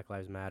Black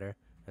Lives Matter,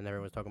 and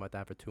everyone was talking about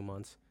that for 2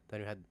 months.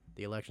 Then you had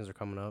the elections are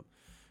coming up.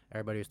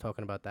 Everybody was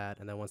talking about that,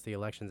 and then once the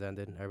elections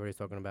ended, everybody's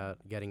talking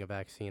about getting a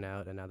vaccine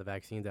out, and now the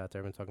vaccine's out there.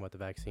 Everyone's talking about the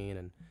vaccine,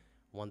 and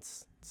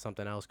once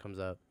something else comes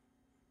up,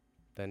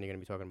 then you're gonna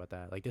be talking about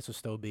that. Like, this will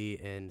still be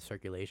in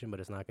circulation, but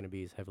it's not gonna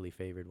be as heavily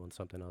favored when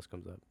something else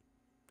comes up.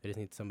 They just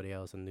need somebody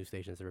else in news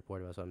stations to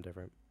report about something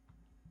different.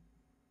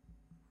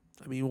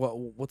 I mean,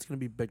 what's going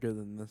to be bigger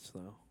than this,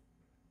 though?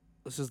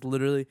 This is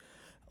literally,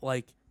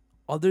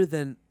 other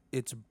than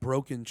it's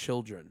broken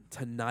children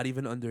to not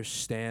even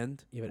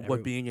understand Yeah, but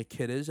what being a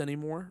kid is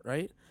anymore,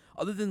 right?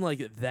 Other than,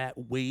 that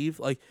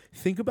wave,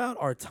 think about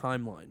our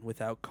timeline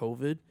without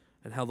COVID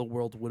and how the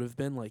world would have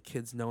been, like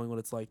kids knowing what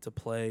it's like to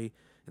play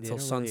They until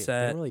don't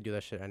sunset. They don't really do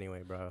that shit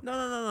anyway, bro.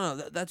 No.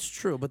 That's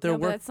true, but there No,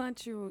 but were that's not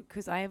true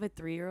because I have a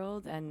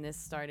 3-year-old, and this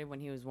started when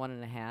he was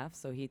 1.5.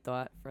 So he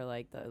thought for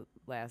like the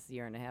last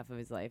year and a half of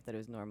his life that it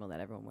was normal that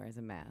everyone wears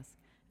a mask,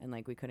 and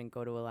like we couldn't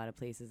go to a lot of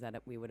places that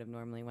we would have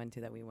normally went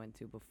to that we went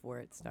to before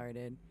it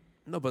started.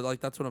 no, but like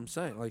that's what I'm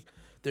saying. Like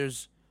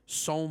there's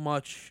so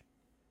much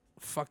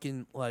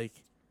fucking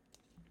like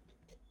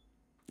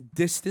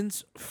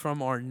distance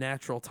from our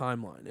natural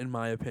timeline, in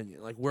my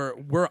opinion. Like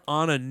we're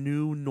on a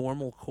new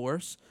normal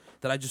course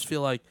that I just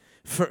feel like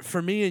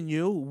for me and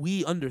you,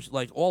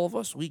 like all of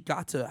us, we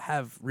got to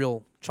have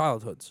real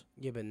childhoods.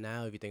 Yeah, but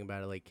now if you think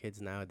about it, like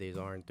kids nowadays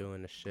aren't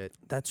doing the shit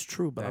That's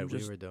true, but that I'm we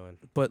just were doing.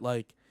 but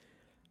like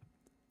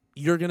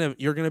you're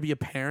gonna be a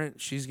parent.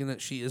 She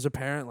is a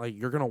parent. Like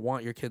you're gonna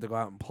want your kid to go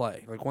out and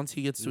play. Like once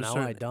he gets to a No,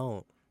 certain, I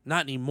don't.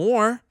 not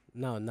anymore.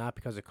 No, not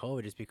because of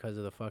COVID, just because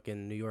of the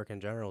fucking New York in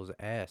general's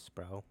ass,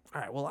 bro. All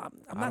right. Well, I'm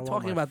I not don't want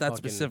talking my about that fucking-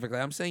 specifically.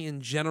 I'm saying in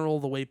general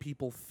the way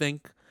people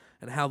think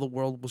and how the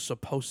world was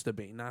supposed to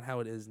be, not how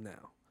it is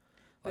now.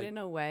 But Like- in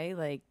a way,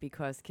 like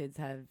because kids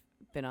have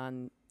been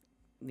on,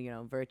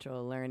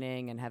 virtual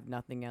learning and have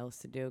nothing else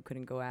to do,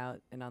 couldn't go out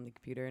and on the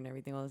computer and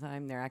everything all the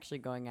time. They're actually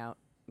going out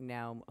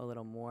now a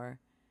little more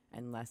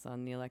and less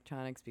on the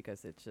electronics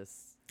because it's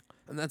just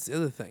And that's the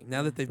other thing.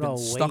 Now that they've Bro,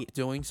 been stuck wait.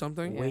 doing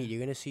something, Yeah. Wait, you're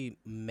gonna see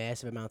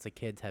massive amounts of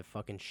kids have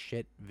fucking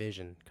shit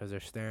vision because they're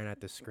staring at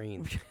the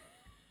screen.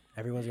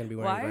 Everyone's gonna be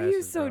wearing why glasses, are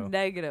you so bro.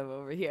 negative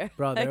over here?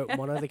 Bro,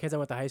 one of the kids I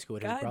went to high school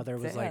with, his God brother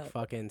was like damn.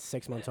 fucking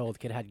 6 months old.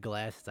 Kid had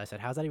glasses. I said,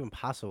 "How's that even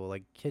possible?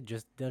 Like, kid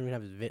just doesn't even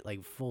have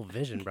like full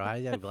vision, bro. How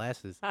do you have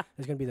glasses?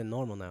 It's gonna be the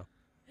normal now."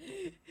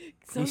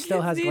 Some still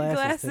kids has need glasses to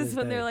glasses this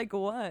when day. they're like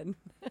 1.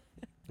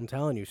 I'm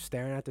telling you,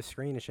 staring at the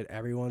screen and shit.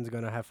 Everyone's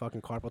gonna have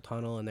fucking carpal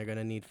tunnel, and they're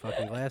gonna need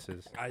fucking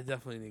glasses. I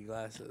definitely need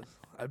glasses.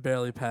 I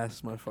barely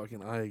passed my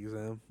fucking eye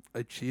exam.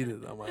 I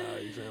cheated on my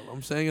eye exam.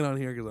 I'm saying it on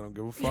here because I don't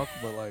give a fuck,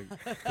 but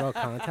like, Bro,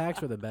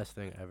 contacts were the best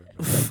thing ever.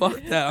 Bro.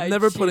 fuck that. I'm I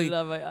never cheated putting.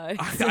 on my eyes.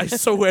 I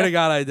swear to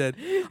God, I did.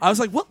 I was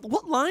like,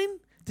 what line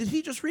did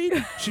he just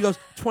read? She goes,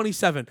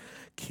 27.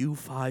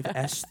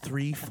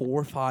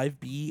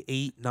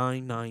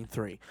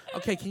 Q5S345B8993.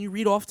 Okay, can you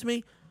read off to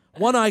me?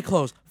 One eye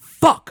closed.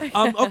 Fuck.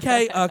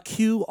 Okay.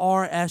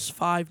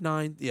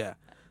 QRS59. Yeah.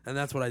 And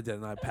that's what I did,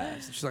 and I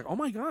passed. And she's like, "Oh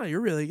my God,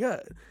 you're really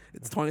good.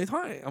 It's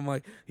 2020." I'm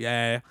like,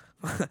 "Yeah."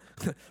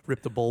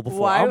 Rip the bowl before.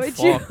 Why I'm would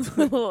fucked.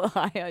 you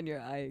lie on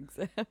your eye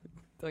exam?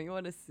 Don't you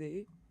want to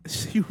see?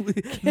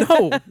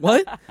 No,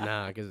 what?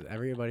 Nah, because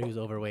everybody who's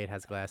overweight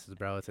has glasses,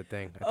 bro. It's a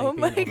thing. I Oh think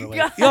my being overweight-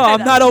 God. Yo,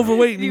 I'm not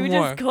overweight You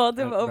anymore. just called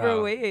him Bro,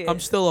 overweight. I'm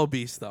still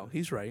obese though.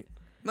 He's right.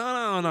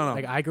 No.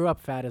 Like I grew up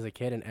fat as a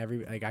kid, and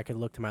I could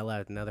look to my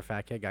left. Another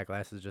fat kid got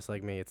glasses just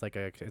like me. It's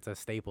a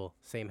staple.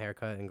 Same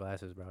haircut and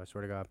glasses, bro. I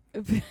swear to God.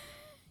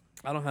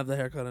 I don't have the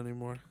haircut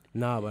anymore.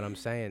 No, but I'm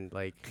saying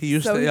like He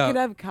used so to. you Yeah. could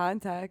have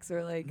contacts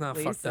or like Nah,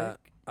 LASIK. fuck that.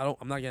 I'm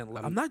not getting.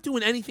 I'm I'm- not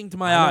doing anything to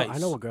my I eyes.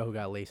 know a girl who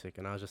got LASIK,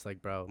 and I was just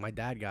like, bro, my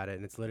dad got it,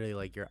 and it's literally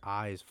like your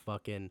eyes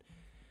fucking.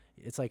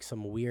 It's like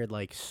some weird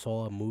like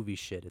Saw movie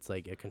shit. It's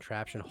like a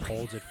contraption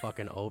holds it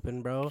fucking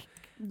open, bro,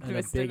 and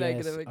Mr.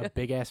 Negative a again.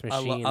 big ass I,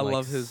 lo- machine. I like,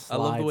 love his. I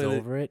love the way slides that-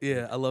 over it.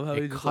 Yeah, I love how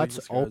he It just, like, cuts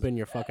describes open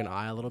your fucking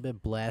eye a little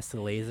bit, blasts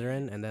the laser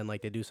in, and then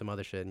like they do some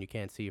other shit, and you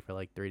can't see for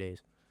like 3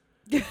 days.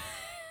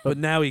 But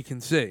now he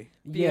can see.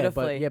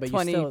 Beautifully. Yeah, but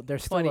 20 you still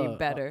there's 20 still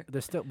better.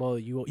 There's still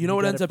you You know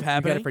what get ends it- up You get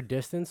happening? it for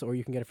distance, or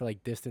you can get it for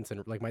like distance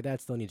and like my dad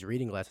still needs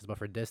reading glasses, but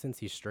for distance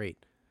he's straight.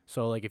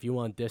 So like if you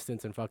want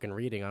distance and fucking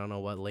reading, I don't know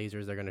what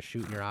lasers they're gonna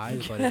shoot in your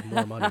eyes, but it's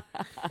more money.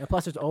 And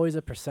plus, there's always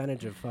a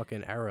percentage of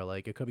fucking error.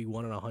 Like it could be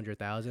 1 in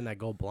 100,000 that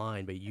go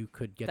blind, but you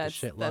could get the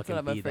shit luck what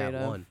and I'm be afraid that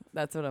of. one.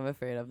 That's what I'm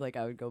afraid of. Like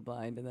I would go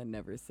blind and then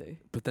never see.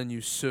 But then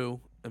you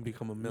sue and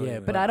become a millionaire.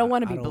 But I don't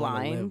want to be I don't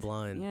wanna live blind.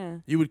 blind. Yeah,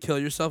 You would kill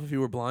yourself if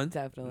you were blind.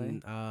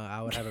 definitely.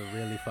 I would have a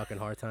really fucking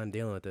hard time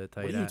dealing with it.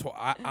 Tell What you are you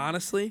that.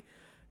 honestly,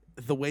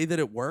 the way that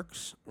it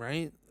works,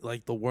 right?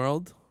 Like the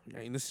world.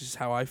 Right? This is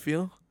how I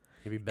feel.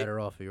 You'd be better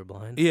off if you were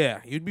blind.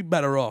 Yeah, you'd be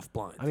better off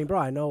blind. I mean, bro,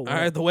 I know. all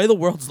right, the way the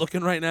world's looking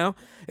right now,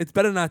 it's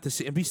better not to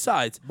see. And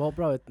besides, Well,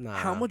 bro, nah.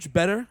 how much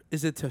better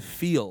is it to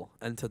feel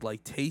and to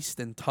like taste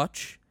and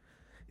touch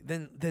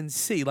than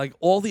see? Like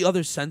all the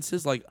other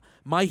senses, like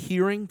my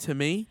hearing to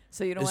me,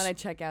 So you don't is- want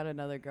to check out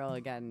another girl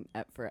again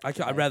for? I'd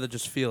life. rather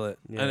just feel it.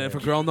 Yeah, and if a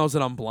yeah. girl knows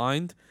that I'm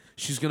blind,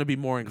 she's gonna be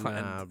more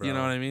inclined. Nah, You know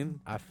bro. what I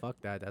mean? I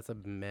fuck that. That's a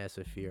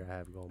massive fear I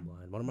have going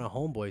blind. One of my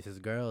homeboys, his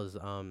girl is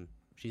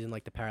she's in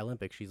like the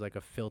Paralympics. She's like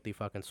a filthy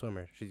fucking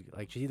swimmer. She's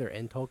either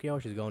in Tokyo,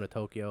 or she's going to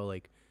Tokyo.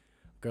 Like,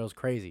 girl's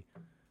crazy.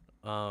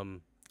 A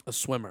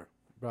swimmer.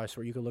 Bro, I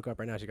swear you could look up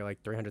right now. She got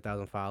like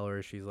 300,000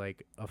 followers. She's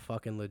like a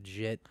fucking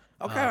legit.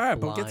 Okay, all right,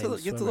 but get to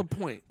blind the swimmer.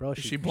 point. Bro, Is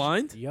she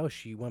blind?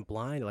 She went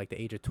blind at like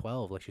the age of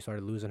 12. Like she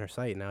started losing her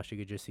sight. Now she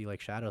could just see like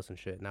shadows and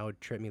shit. And that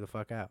would trip me the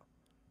fuck out.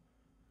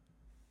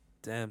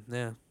 Damn,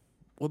 yeah.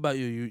 What about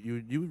you?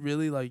 You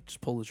really like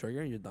just pull the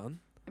trigger and you're done?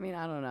 I mean,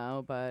 I don't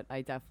know, but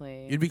I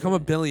definitely. You'd become a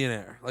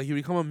billionaire. Like you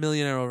become a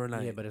millionaire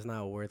overnight. Yeah, but it's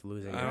not worth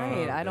losing. I your don't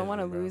Right, know, I don't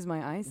want to vision, bro. lose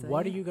my eyesight.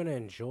 What are you gonna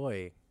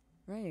enjoy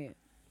Right.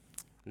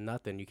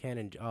 Nothing. You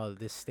can't. Oh,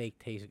 this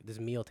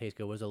meal tastes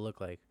good. What does it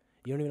look like?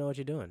 You don't even know what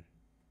you're doing.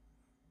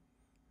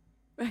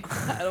 I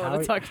don't want How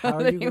to talk how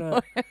about are it you gonna-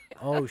 anymore.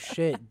 Oh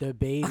shit! The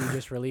baby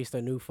just released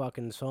a new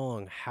fucking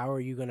song. How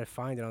are you gonna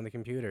find it on the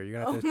computer? You're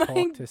gonna have Oh to my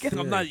talk to God. Siri.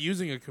 I'm not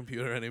using a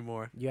computer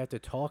anymore. You have to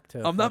talk to.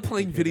 I'm not fucking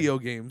playing computer. video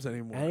games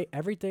anymore.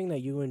 Everything that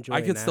you enjoy.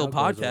 I could now still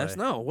goes podcast.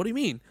 away. No, what do you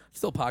mean?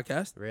 Still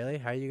podcast? Really?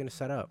 How are you gonna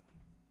set up?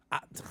 I,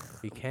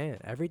 You can't.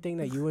 Everything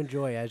that you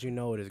enjoy as you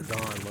know it is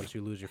gone once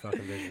you lose your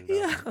fucking vision. Bro.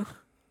 yeah.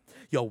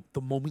 Yo,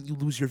 the moment you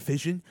lose your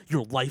vision,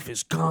 your life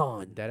is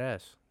gone, Dead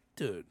ass.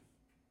 dude.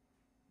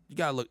 You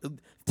gotta look.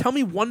 Tell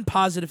me one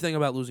positive thing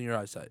about losing your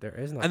eyesight, There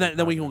is nothing. and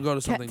then we positive. can go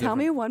to something Tell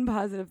me different. one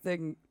positive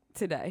thing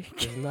today.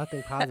 There's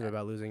nothing positive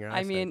about losing your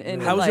eyesight. I mean,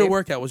 in How was life. your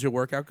workout? Was your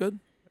workout good?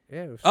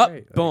 yeah, it was Up,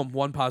 straight. Like, boom,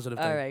 one positive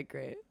thing. All right,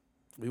 great.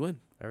 We win.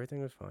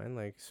 everything was fine.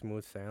 Like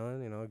smooth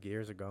sailing. You know,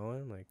 gears are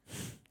going. Like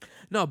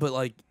No, but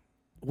like,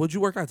 what'd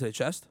you work out today?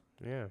 Chest?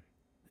 yeah.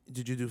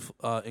 Did you do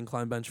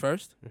incline bench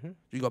first? Mhm. Did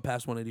you go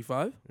past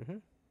 185?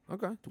 Mhm.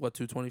 Okay. What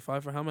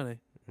 225 for how many?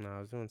 No, I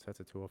was doing sets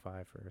of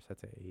 205 for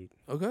sets of 8.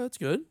 Okay, that's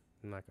good.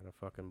 I'm not gonna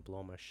fucking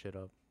blow my shit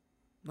up.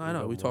 No, I You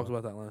know go we talked more.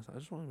 about that last time. I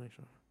just want to make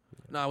sure.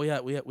 No, we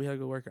had a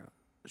good workout.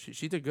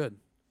 She did good.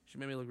 She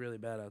made me look really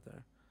bad out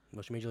there.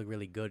 Well, she made you look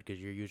really good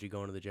because you're usually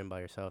going to the gym by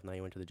yourself. Now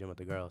you went to the gym with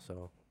the girl,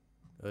 so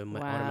Wow,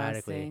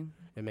 automatically see?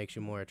 it makes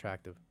you more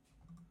attractive.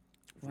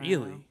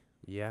 Really? Wow.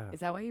 Yeah. Is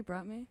that why you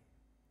brought me?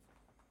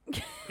 Are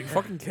you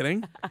fucking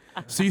kidding?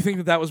 So you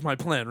think that was my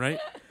plan, right?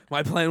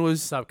 My plan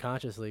was.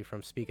 Subconsciously,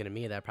 from speaking to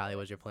me, that probably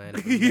was your plan.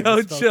 If you Yo,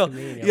 never spoke to chill.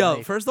 me in your Yo,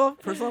 life- first off,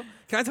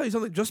 can I tell you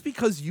something? Just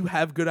because you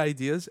have good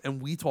ideas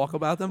and we talk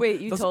about them,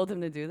 Wait, you doesn't- told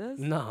him to do this?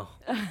 No.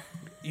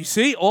 you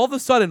see, all of a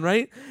sudden,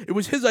 right? It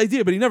was his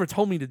idea, but he never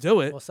told me to do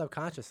it. Well,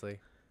 subconsciously.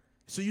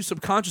 So you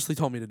subconsciously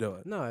told me to do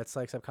it. No, it's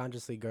like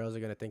subconsciously girls are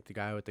gonna think the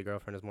guy with the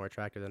girlfriend is more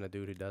attractive than a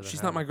dude who doesn't. She's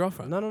have not my it.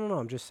 girlfriend. No.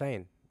 I'm just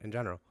saying in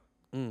general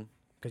Mm.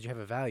 because you have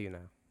a value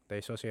now. They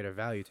associate a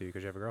value to you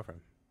because you have a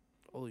girlfriend.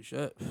 Holy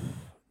shit.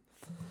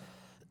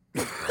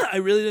 I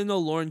really didn't know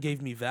Lauren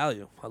gave me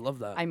value. I love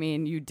that. I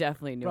mean, you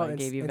definitely knew I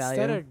gave you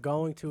instead value. of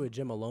going to a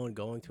gym alone,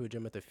 going to a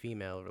gym with a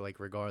female, like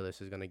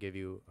regardless, is gonna give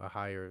you a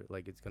higher,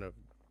 like it's gonna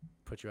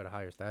put you at a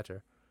higher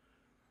stature.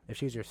 If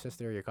she's your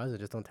sister or your cousin,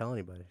 just don't tell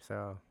anybody.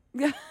 So,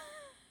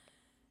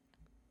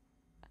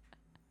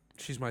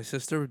 She's my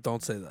sister.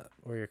 Don't say that.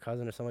 or your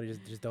cousin or somebody,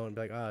 just don't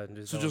be like,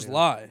 just So don't, just you know,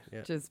 lie.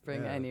 Yeah. Just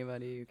bring Yeah.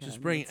 anybody you can.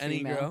 Just bring that's any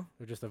female. girl.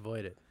 Or just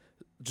avoid it.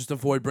 Just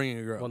avoid bringing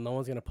a girl. Well, no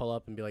one's gonna pull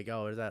up and be like,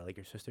 "Oh, what is that? Like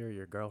your sister, or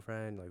your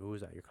girlfriend? Like who is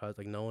that? Your cousin?"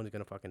 Like no one's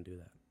gonna fucking do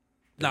that.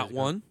 They're Not just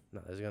gonna- one.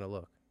 No, they're just gonna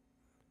look.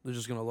 They're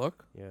just gonna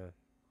look. Yeah.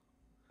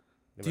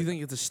 They're Do you like,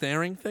 think it's a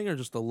staring thing or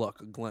just a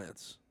look, a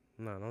glance?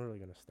 No, not really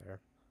gonna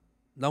stare.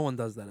 No one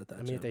does that at that. I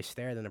mean, gym. if they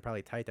stare, then they're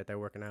probably tight that they're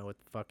working out with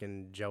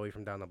fucking Joey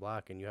from down the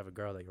block, and you have a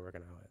girl that you're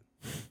working out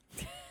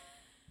with.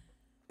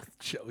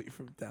 Joey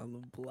from down the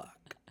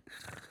block.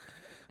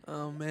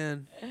 Oh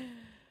man.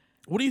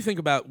 What do you think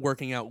about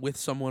working out with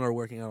someone or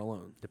working out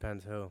alone?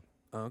 Depends who.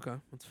 Oh, okay,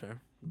 that's fair.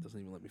 It doesn't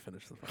even let me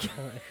finish the fucking.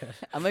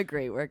 I'm a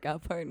great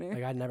workout partner.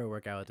 Like I'd never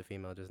work out with a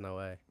female, just no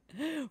way.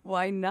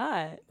 Why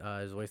not?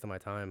 It's a waste of my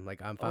time.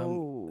 Like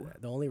Oh.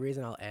 the only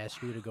reason I'll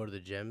ask you to go to the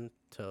gym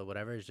to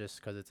whatever is just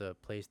because it's a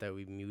place that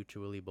we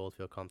mutually both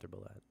feel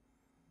comfortable at.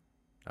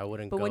 I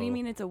wouldn't. But go what do you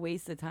mean it's a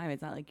waste of time?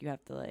 It's not like you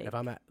have to like.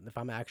 If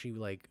I'm actually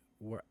like,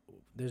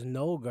 there's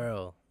no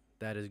girl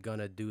that is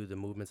gonna do the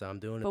movements I'm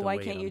doing. at But the why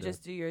weight can't I'm you doing.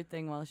 just do your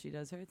thing while she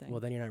does her thing? Well,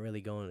 then you're not really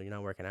going. You're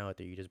not working out with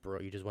her.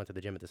 You just went to the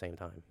gym at the same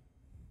time.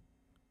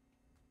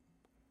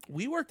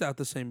 We worked out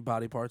the same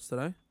body parts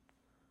today.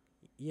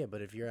 Yeah,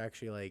 but if you're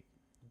actually like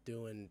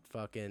doing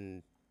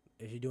fucking,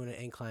 if you're doing an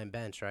incline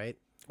bench, right?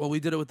 Well, we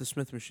did it with the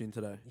Smith machine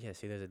today. Yeah,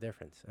 see, there's a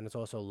difference, and it's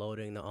also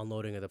loading, the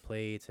unloading of the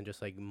plates, and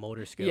just like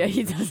motor skills. Yeah,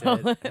 he and does shit.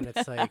 all of And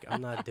it's like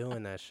I'm not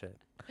doing that shit.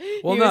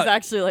 Well, he no, was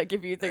actually like,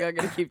 if you think I'm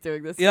gonna keep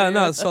doing this. yeah, for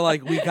no. you. So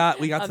like we got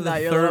I'm to the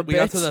not your third. little We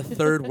got to the bitch.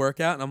 third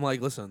workout, and I'm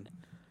like, listen.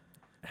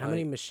 How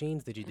many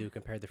machines did you do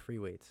compared to free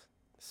weights?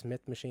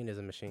 Smith machine is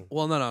a machine.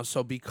 Well, no.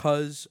 So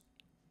because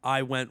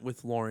I went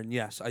with Lauren,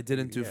 yes, I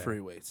didn't do Yeah. free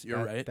weights.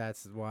 You're right.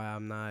 That's why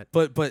I'm not.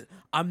 But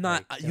I'm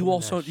not. Like, you doing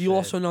also that you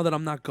also shit. know that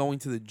I'm not going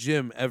to the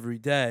gym every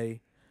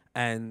day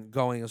and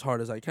going as hard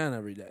as I can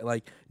every day.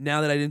 Like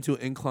now that I didn't do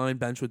incline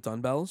bench with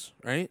dumbbells,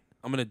 right?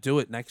 I'm gonna do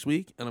it next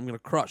week and I'm gonna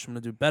crush. I'm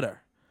gonna do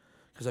better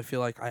because I feel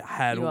like I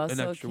had You an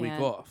also extra week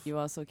can't- off. You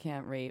also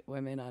can't rate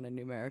women on a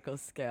numerical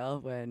scale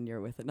when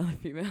you're with another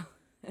female.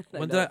 And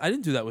When know did I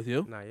didn't do that with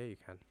you. Nah, yeah, you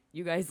can.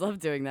 You guys love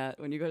doing that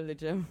when you go to the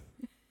gym.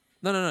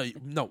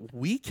 No.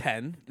 We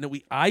can. No,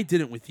 I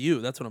didn't with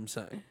you. That's what I'm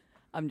saying.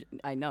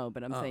 I know,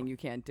 but I'm Oh. saying you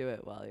can't do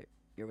it while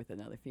you're with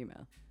another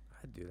female.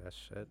 I'd do that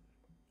shit.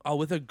 Oh,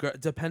 with a girl,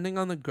 depending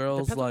on the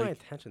girl's Depends what my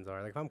like. intentions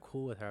are. Like if I'm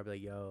cool with her, I'd be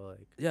like, yo,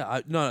 like. Yeah,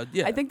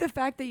 yeah. I think the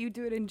fact that you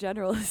do it in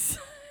general is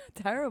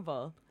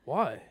terrible.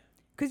 Why?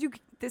 Because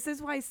this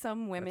is why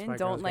some women why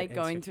don't girls get like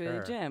going to the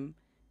insecure. gym.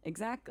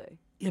 Exactly.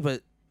 Yeah,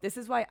 but This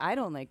is why I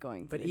don't like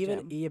going to But the even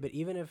gym. yeah, but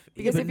even if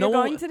Because but if no you're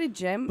going one- to the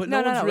gym, but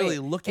no, no one's wait. really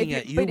looking If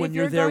at you but when if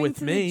you're there going with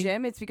to me. The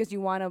gym, it's because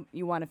you wanna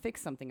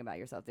fix something about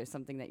yourself. There's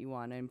something that you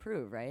want to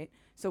improve, right?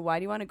 So why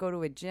do you want to go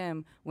to a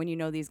gym when you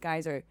know these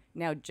guys are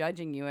now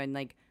judging you and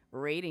like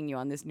rating you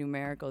on this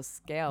numerical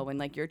scale when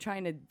like you're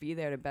trying to be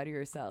there to better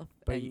yourself?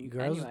 But And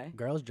anyway.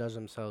 girls judge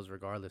themselves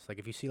regardless. Like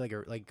if you see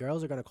like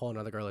girls are gonna call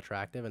another girl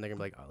attractive, and they're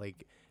gonna be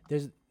like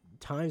there's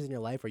times in your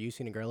life where you've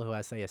seen a girl who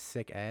has say a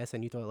sick ass,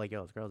 and you thought like,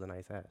 yo, this girl's a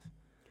nice ass.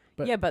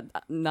 But yeah, but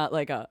not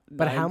like a.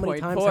 But how many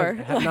times?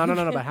 9.4.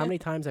 No. But how many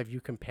times have you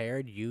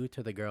compared you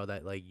to the girl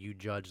that like you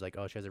judge like,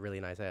 oh, she has a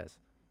really nice ass?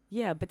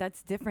 Yeah, but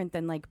that's different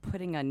than like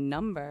putting a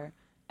number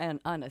and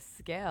on a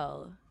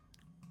scale.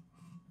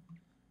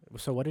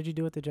 So what did you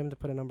do at the gym to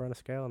put a number on a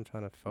scale? I'm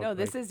trying to focus. No,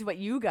 this is what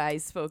you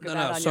guys spoke No,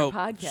 about no. on So your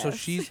podcast.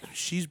 so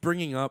she's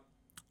bringing up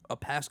a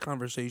past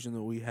conversation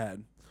that we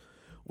had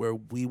where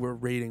we were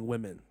rating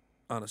women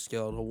on a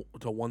scale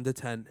to 1 to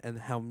 10, and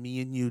how me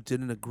and you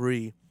didn't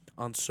agree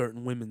on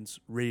certain women's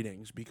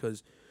ratings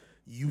because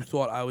you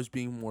thought I was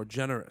being more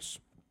generous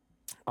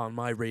on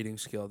my rating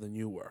scale than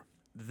you were.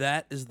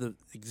 That is the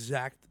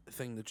exact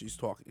thing that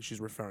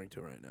she's referring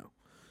to right now.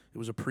 It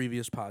was a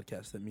previous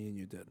podcast that me and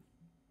you did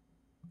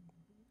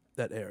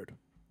that aired.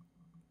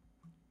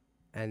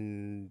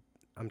 And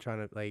I'm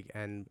trying to like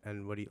and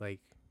what do you like?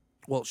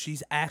 Well,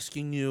 she's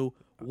asking you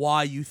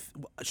why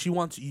she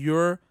wants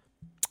your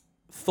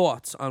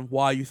thoughts on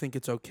why you think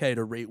it's okay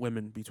to rate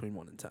women between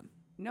 1 and 10.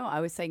 No, I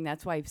was saying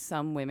that's why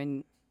some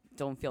women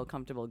don't feel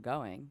comfortable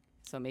going.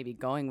 So maybe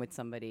going with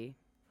somebody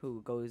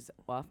who goes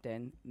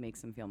often makes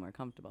them feel more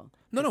comfortable.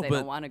 No, 'Cause no, they but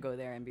don't want to go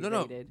there and be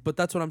no, rated. but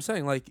that's what I'm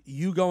saying. Like,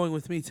 you going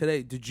with me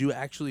today, did you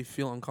actually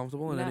feel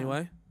uncomfortable in any No.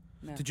 way?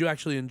 No. Did you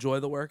actually enjoy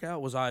the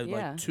workout? Was I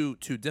Yeah. like too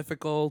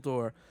difficult,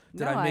 or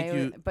did no, I make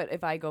you? But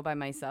if I go by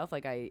myself,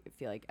 like I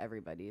feel like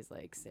everybody's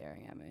like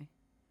staring at me,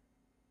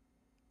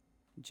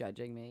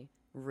 judging me,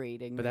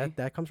 rating But me.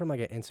 that comes from like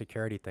an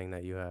insecurity thing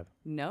that you have.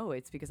 No,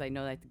 it's because I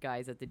know that the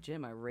guys at the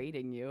gym are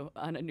rating you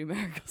on a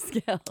numerical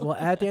scale. Well,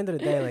 at the end of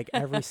the day, like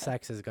every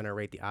sex is gonna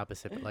rate the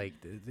opposite. But like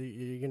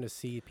you're gonna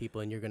see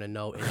people, and you're gonna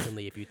know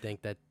instantly if you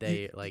think that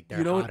they like they're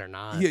you know hot or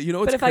not. Yeah, you know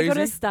what's but if crazy? I go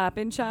to Stop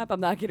and Shop, I'm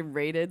not getting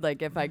rated.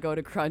 Like if I go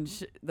to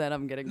Crunch, then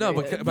I'm getting No,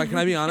 rated. but can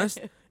I be honest?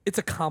 It's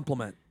a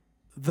compliment.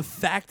 The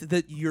fact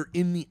that you're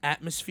in the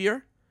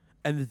atmosphere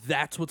and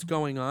that's what's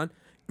going on,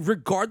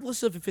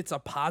 regardless of if it's a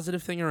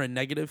positive thing or a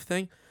negative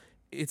thing,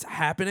 it's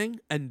happening,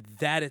 and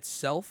that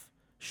itself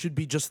should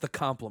be just the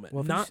compliment.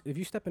 Well, Not if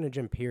you step in a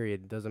gym,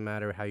 period, doesn't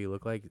matter how you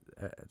look like.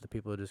 The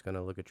people are just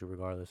gonna look at you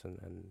regardless, and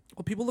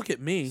well, people look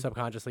at me.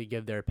 subconsciously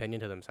give their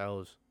opinion to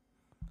themselves.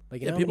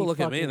 Like you Yeah, know how people many look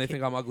at me fucking and they ki-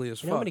 think I'm ugly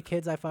as You know how fuck. many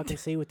kids I fucking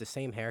see with the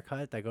same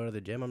haircut that go to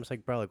the gym? I'm just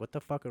like, bro, like what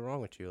the fuck is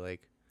wrong with you?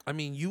 Like, I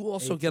mean, you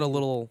also get a 18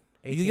 little.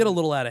 You 18 get a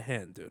little out of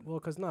hand, dude. well,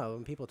 cause no,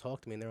 when people talk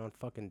to me and they're on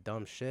fucking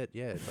dumb shit,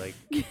 yeah, it's like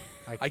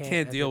I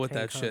can't deal with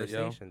entertain that shit, yo.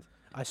 conversations.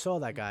 I saw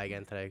that guy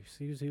again today.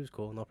 He was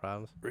cool, no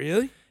problems.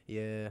 Really?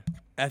 Yeah,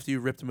 After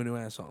you ripped him a new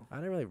asshole. I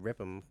didn't really rip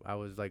him. I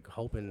was like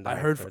hoping. I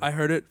that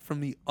heard it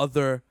from the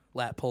other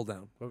lat pull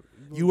down. Well,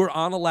 You were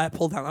on a lat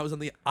pull down. I was on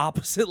the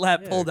opposite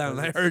lat Yeah, pull down, and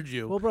 'cause I it's- heard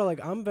you. Well, bro,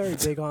 like I'm very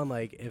big on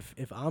like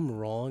if I'm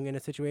wrong in a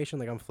situation,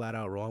 like I'm flat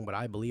out wrong, but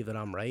I believe that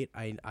I'm right.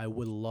 I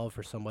would love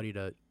for somebody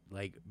to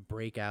like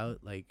break out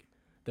like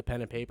the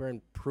pen and paper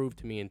and prove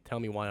to me and tell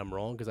me why I'm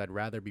wrong, because I'd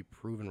rather be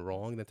proven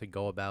wrong than to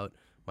go about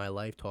my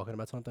life talking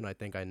about something I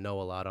think I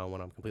know a lot on when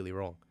I'm completely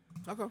wrong.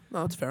 Okay,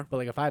 no, that's fair. But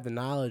like if I have the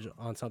knowledge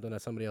on something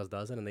that somebody else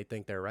doesn't and they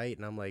think they're right,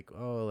 and I'm like,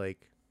 oh,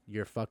 like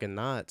you're fucking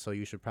not, so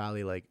you should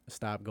probably like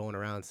stop going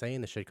around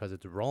saying the shit because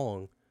it's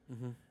wrong,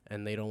 Mhm.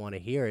 and they don't want to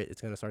hear it.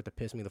 It's gonna start to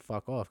piss me the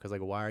fuck off, because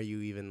like why are you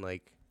even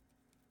like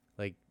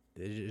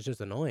it's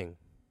just annoying.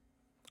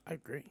 I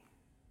agree.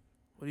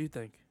 What do you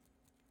think?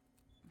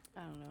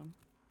 I don't know.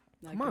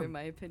 Not Come on. giving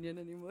my opinion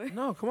anymore.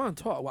 No, come on,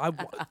 talk.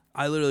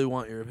 I literally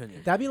want your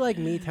opinion. That'd be like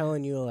me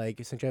telling you like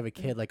since you have a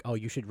kid, like oh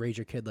you should raise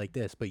your kid like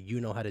this, but you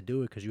know how to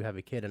do it because you have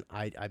a kid and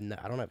I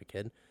don't have a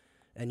kid.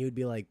 And you'd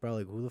be like, bro,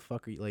 like, who the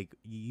fuck are you? Like,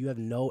 you have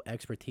no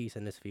expertise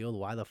in this field.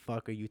 Why the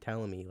fuck are you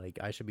telling me, like,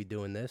 I should be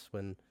doing this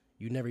when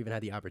you never even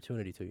had the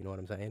opportunity to? You know what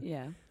I'm saying?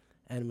 Yeah.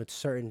 And with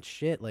certain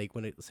shit, like,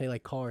 when it, say,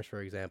 like, cars,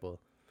 for example.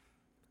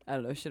 I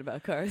don't know shit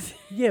about cars.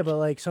 Yeah, but,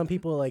 like, some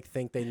people, like,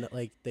 think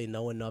they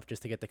know enough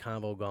just to get the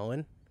convo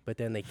going, but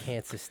then they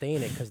can't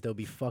sustain it because they'll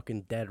be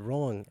fucking dead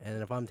wrong.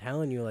 And if I'm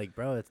telling you, like,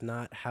 bro, it's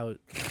not how,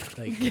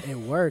 like, it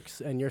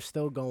works, and you're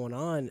still going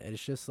on,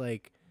 it's just,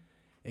 like,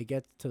 it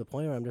gets to the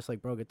point where I'm just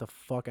like, bro, get the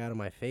fuck out of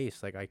my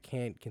face. Like, I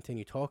can't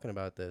continue talking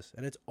about this.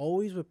 And it's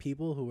always with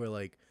people who are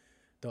like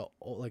the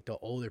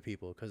older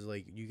people, because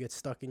like you get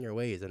stuck in your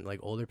ways, and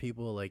like older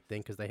people like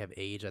think because they have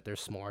age that they're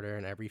smarter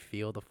in every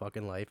field of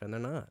fucking life, and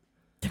they're not.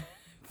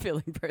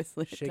 Feeling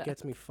personally Shit attacked.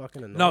 gets me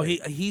fucking annoyed. No,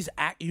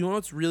 you know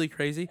what's really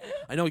crazy?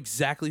 I know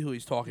exactly who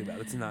he's talking about.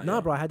 It's not. No,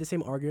 you. bro, I had the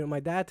same argument with my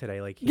dad today.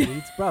 Like, he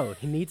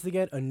needs to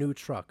get a new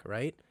truck,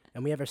 right?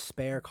 And we have a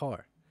spare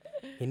car.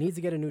 He needs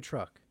to get a new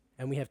truck.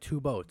 And we have two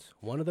boats.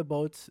 One of the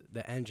boats,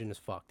 the engine is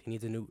fucked. He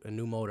needs a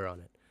new motor on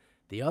it.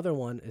 The other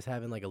one is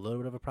having like a little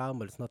bit of a problem,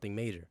 but it's nothing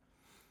major.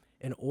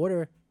 In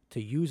order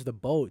to use the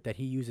boat that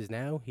he uses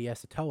now, he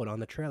has to tow it on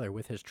the trailer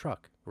with his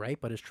truck, right?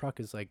 But his truck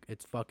is like,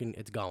 it's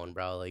going,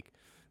 bro. Like,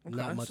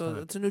 not much so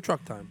time. it's a new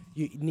truck time.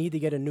 You need to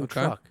get a new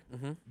Okay. truck,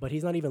 Mm-hmm. but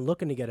he's not even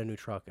looking to get a new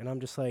truck. And I'm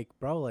just like,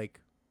 bro, like,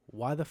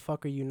 why the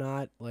fuck are you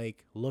not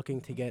like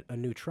looking to get a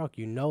new truck?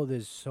 You know,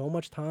 there's so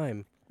much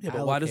time. Yeah,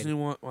 but why doesn't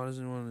allocated.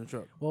 he want a new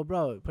truck? Well,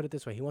 bro, put it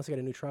this way: he wants to get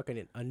a new truck,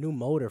 and a new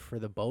motor for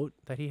the boat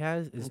that he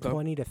has is Okay.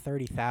 20 to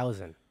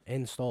 30,000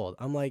 installed.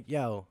 I'm like,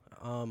 yo,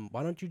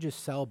 why don't you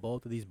just sell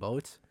both of these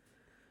boats?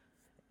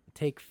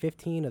 Take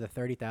 15 of the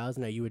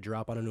 30,000 that you would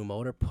drop on a new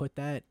motor, put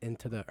that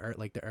into the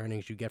the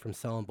earnings you get from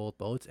selling both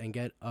boats, and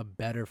get a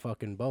better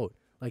fucking boat.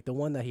 Like the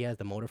one that he has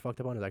the motor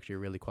fucked up on is actually a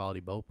really quality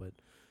boat, but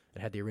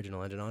it had the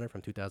original engine on it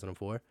from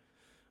 2004.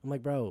 I'm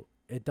like, bro,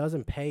 it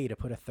doesn't pay to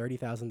put a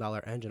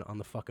 $30,000 engine on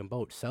the fucking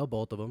boat. Sell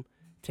both of them.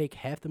 Take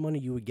half the money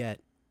you would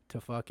get to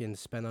fucking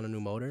spend on a new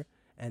motor,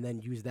 and then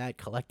use that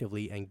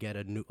collectively and get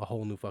a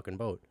whole new fucking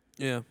boat.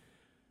 Yeah.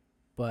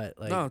 But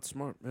like, No, it's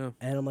smart. Yeah.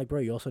 and I'm like, bro,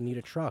 you also need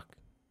a truck.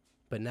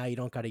 But now you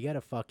don't got to get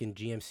a fucking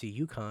GMC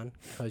Yukon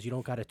because you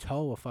don't got to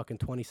tow a fucking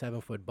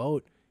 27-foot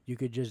boat. You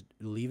could just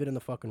leave it in the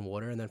fucking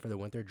water and then for the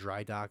winter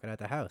dry dock it at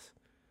the house.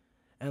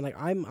 And like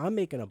I'm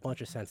making a bunch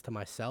of sense to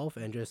myself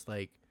and just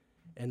like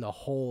in the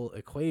whole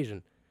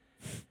equation.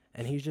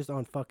 And he's just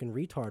on fucking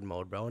retard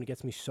mode, bro, and it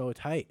gets me so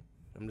tight.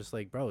 I'm just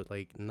like, bro,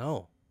 like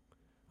no.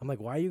 I'm like,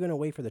 why are you gonna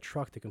wait for the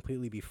truck to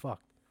completely be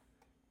fucked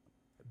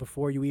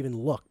before you even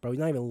look, bro? He's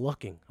not even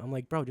looking. I'm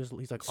like, bro, just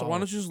he's like, So oh. why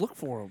don't you just look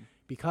for him?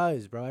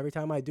 Because, bro, every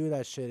time I do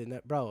that shit, and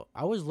that, bro,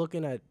 I was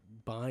looking at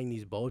buying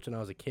these boats when I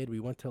was a kid. We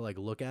went to like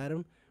look at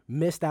them,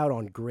 missed out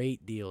on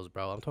great deals,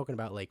 bro. I'm talking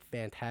about like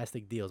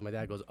fantastic deals. My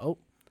dad goes, oh,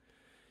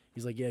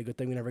 he's like, yeah, good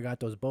thing we never got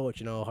those boats,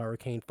 you know,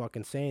 Hurricane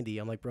fucking Sandy.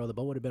 I'm like, bro, the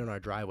boat would have been in our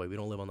driveway. We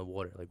don't live on the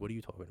water. Like, what are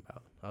you talking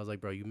about? I was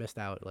like, bro, you missed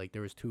out. Like,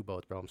 there was 2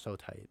 boats, bro. I'm so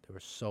tight. They were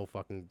so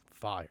fucking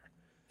fire.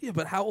 Yeah,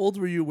 but how old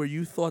were you where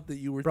you thought that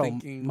you were Bro,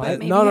 thinking my- But that?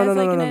 maybe no, he no, has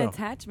no, like no, an no, no.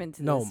 attachment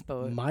to No, this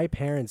boat. my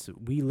parents,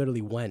 we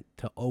literally went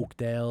to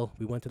Oakdale.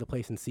 We went to the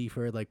place in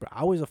Seaford. Like, bro,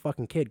 I was a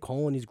fucking kid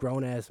calling these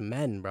grown ass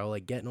men, bro.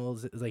 Like, getting all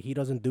this. It's like he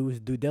doesn't do his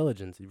due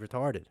diligence. He's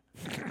retarded.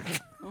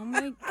 Oh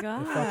my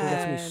god. It fucking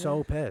gets me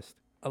so pissed.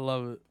 I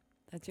love it.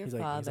 That's your He's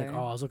like, father.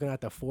 oh, I was looking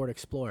at the Ford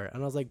Explorer.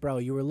 And I was like, bro,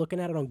 you were looking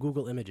at it on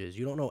Google Images.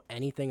 You don't know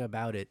anything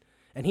about it.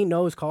 And he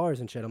knows cars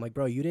and shit. I'm like,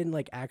 bro, you didn't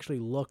like actually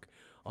look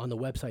on the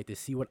website to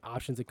see what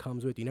options it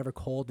comes with. You never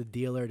called the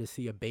dealer to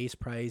see a base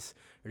price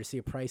or to see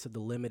a price of the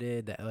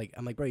limited. That, like,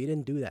 I'm like, bro, you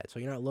didn't do that. So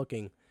you're not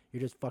looking.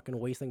 You're just fucking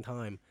wasting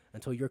time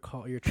until your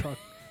truck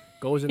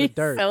goes in the He's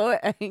dirt. so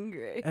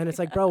angry. And it's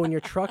like, bro, when your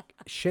truck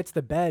shits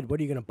the bed, what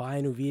are you gonna buy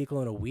a new vehicle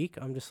in a week?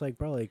 I'm just like,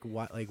 bro, like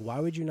why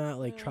would you not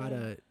like try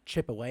to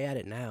chip away at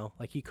it now?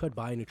 Like he could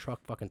buy a new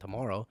truck fucking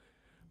tomorrow,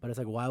 but it's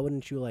like, why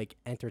wouldn't you like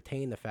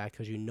entertain the fact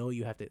because you know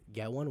you have to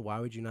get one? Why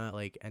would you not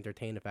like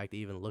entertain the fact of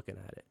even looking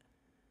at it?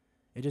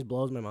 It just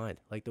blows my mind.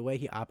 Like the way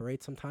he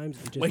operates sometimes.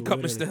 It just Wake up,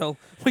 Mr. literally- Hill.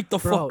 Wake the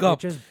Bro, fuck up.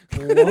 It just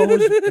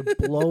it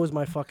blows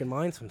my fucking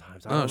mind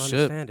sometimes. I Oh, don't shit.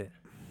 understand it.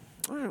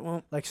 All right,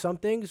 well, Like some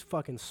things,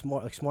 fucking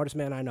smart, like smartest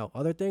man I know.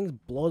 Other things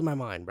blows my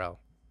mind, bro.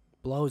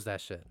 Blows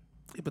that shit.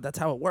 yeah, but that's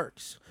how it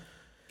works.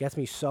 Gets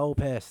me so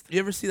pissed. You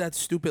ever see that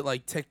stupid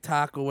like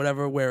TikTok or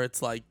whatever where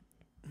it's like,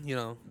 you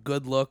know,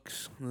 good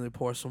looks and then they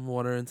pour some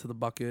water into the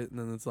bucket and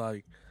then it's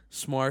like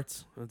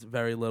smarts, it's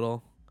very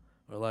little,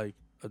 or like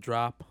a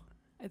drop.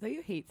 I thought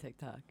you hate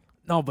TikTok.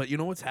 No, but you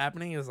know what's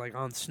happening is like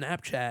on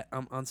Snapchat.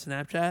 On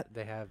Snapchat,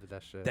 They have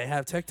that shit. they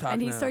have TikTok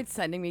And he now. starts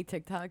sending me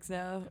TikToks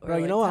now. Or Bro,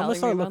 you like know what? I'm gonna telling me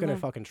start about looking at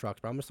them. fucking trucks,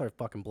 bro. I'm gonna start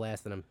fucking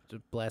blasting them,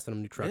 just blasting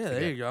them new trucks. Yeah, to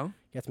there get. you go.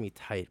 Gets me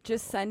tight.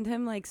 Just bro. send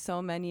him like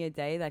so many a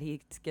day that he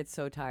gets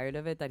so tired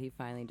of it that he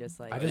finally just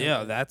like. I just-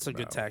 Yeah, that's a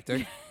good Bro.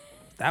 tactic.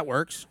 That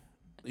works.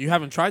 You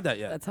haven't tried that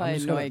yet. That's how I'm I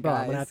just annoy gonna, bro, I'm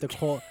gonna guys. have to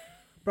call.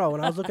 Bro,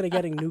 when I was looking at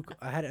getting new,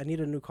 I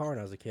needed a new car when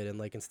I was a kid, and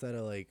like instead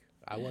of like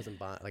I wasn't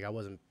buying, like I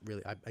wasn't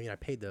really. I mean, I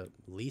paid the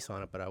lease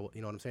on it, but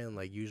you know what I'm saying?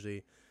 Like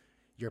usually,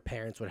 your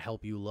parents would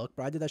help you look.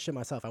 Bro, I did that shit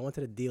myself. I went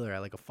to the dealer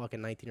at like a fucking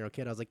 19-year-old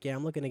kid. I was like, yeah,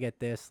 I'm looking to get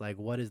this. Like,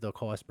 what is the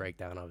cost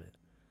breakdown of it?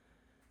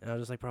 And I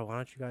was just like, bro, why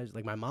don't you guys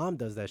like? My mom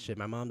does that shit.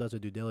 My mom does her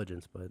due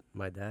diligence, but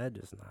my dad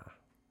just nah.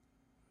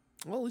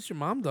 Well, at least your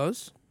mom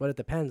does, But it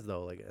depends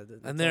though. Like,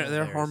 and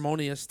they're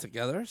harmonious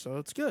together, so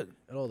it's good.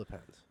 It all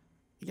depends.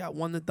 You got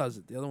one that does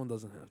it, the other one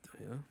doesn't have to.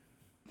 You know.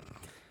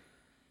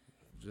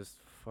 Just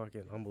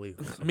fucking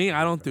unbelievable. Me,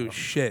 I don't do Bro.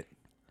 shit.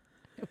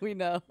 We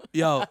know.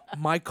 Yo,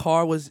 my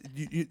car was,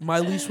 my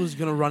lease was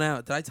gonna run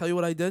out. Did I tell you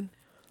what I did?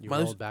 You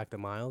Mine's- rolled back the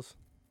miles.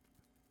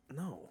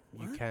 No.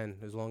 You What? can,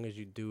 as long as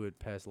you do it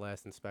past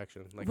last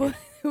inspection. Like, What?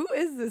 Who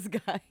is this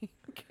guy?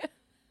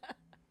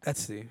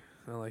 That's Steve.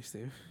 I like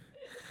Steve.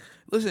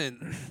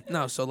 Listen,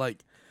 no. So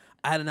like,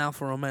 I had an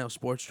Alfa Romeo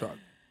sports truck.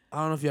 I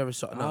don't know if you ever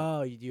saw. No.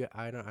 oh,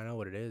 I know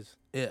what it is.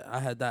 Yeah, I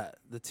had that.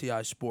 The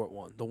TI Sport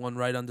one, the one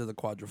right under the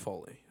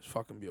quadrifold. It's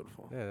fucking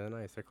beautiful. Yeah, they're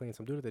nice. They're clean.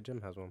 Some dude at the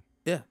gym has one.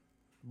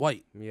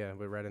 White. Yeah,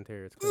 with red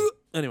interior. It's clean.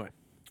 Anyway.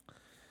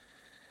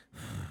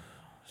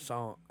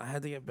 So I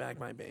had to get back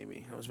my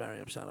baby. I was very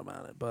upset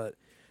about it, but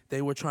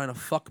they were trying to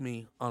fuck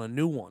me on a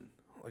new one.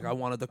 Like I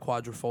wanted the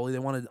Quadrifoglio. They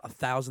wanted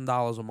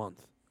 $1,000 a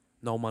month,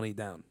 no money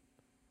down.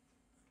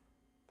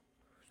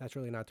 That's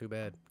really not too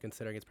bad,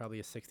 considering it's probably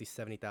a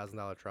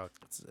 $60,000-$70,000 truck.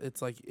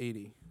 It's like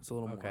 80. It's a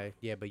little more. Okay,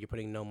 yeah, but you're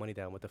putting no money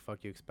down. What the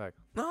fuck you expect?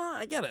 No,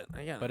 I get it.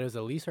 But it was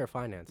a lease or a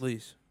finance?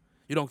 Lease.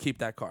 You don't keep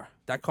that car.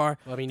 That car.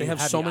 Well, I mean, they you have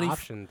have so the many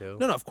option to.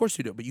 No, of course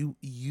you do. But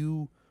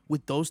you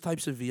with those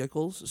types of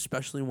vehicles,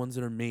 especially ones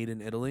that are made in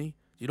Italy,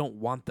 you don't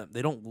want them.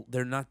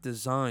 They're not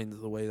designed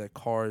the way that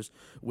cars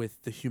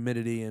with the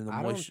humidity and the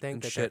I don't moisture think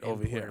and that shit they're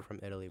over imported here. from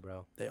Italy,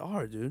 bro. They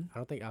are, dude. I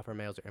don't think Alfa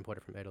Romeos are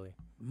imported from Italy.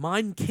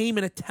 Mine came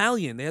in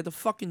Italian. They had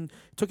to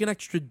took an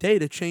extra day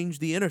to change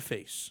the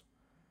interface.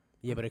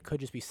 Yeah, but it could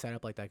just be set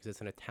up like that because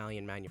it's an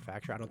Italian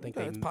manufacturer. I don't think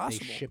Yeah, they it's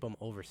possible. ship them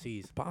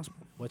overseas. It's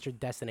possible. What's your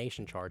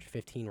destination charge?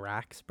 15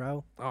 racks,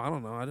 bro? Oh, I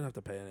don't know. I didn't have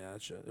to pay any of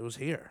that shit. It was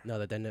here. No,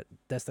 the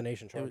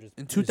destination It charge was- is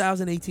in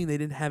 2018, they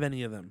didn't have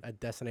any of them. a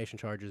destination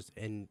charge is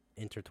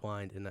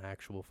intertwined in the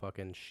actual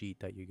fucking sheet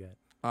that you get.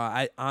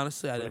 I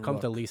honestly, I When didn't it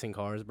comes to look. leasing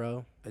cars,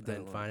 bro, I and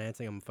didn't look.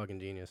 financing, I'm a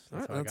fucking genius.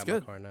 Alright, That's how that's I got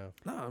good. my car now.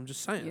 No, I'm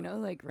just saying. You know,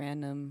 like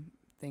random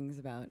things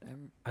about.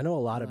 I know a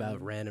lot about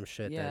Um, random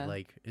shit yeah. that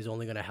like is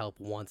only gonna help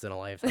once in a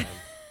lifetime.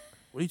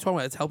 What are you talking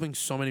about? It's helping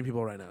so many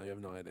people right now. You have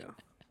no idea.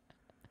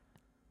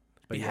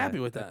 But Be yeah, happy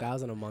with that.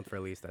 $1,000 a month for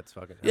a lease, that's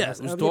fucking. Yeah, unless,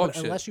 it was I mean, dog but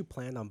shit. Unless you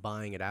planned on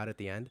buying it out at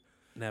the end,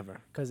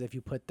 Never. because if you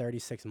put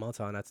 36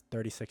 months on, that's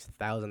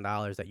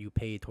 $36,000 that you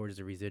paid towards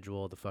the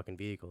residual of the fucking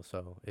vehicle.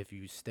 So if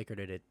you stickered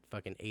it at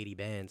fucking 80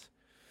 bands,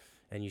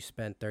 and you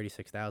spent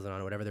 36,000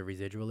 on it, whatever the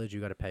residual is, you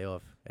got to pay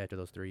off after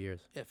those 3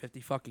 years. Yeah,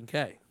 50 fucking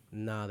K.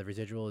 Nah, the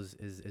residual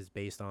is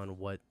based on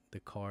what the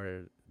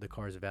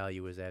car's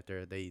value is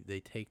after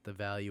they take the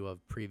value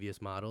of previous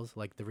models.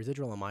 Like the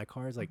residual on my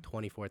car is like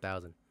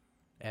 24,000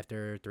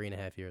 after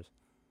 3.5 years.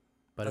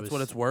 But That's it was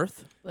what it's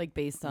worth. Like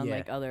based on Yeah,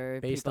 like other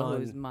based people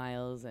whose on-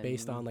 miles and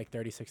based on like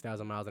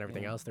 36,000 miles and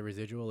everything Yeah. else. The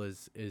residual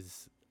is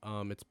it's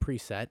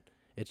preset.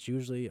 It's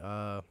usually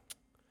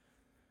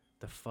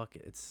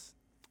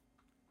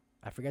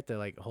I forget the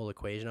like whole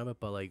equation of it,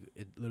 but like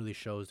it literally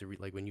shows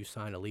like when you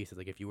sign a lease, it's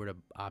like if you were to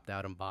opt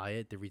out and buy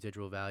it, the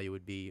residual value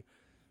would be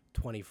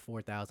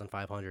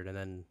 24,500, and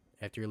then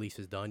after your lease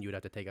is done, you would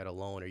have to take out a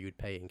loan or you'd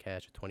pay it in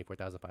cash at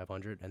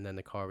 24,500, and then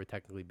the car would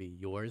technically be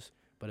yours,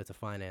 but it's a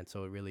finance,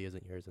 so it really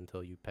isn't yours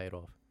until you pay it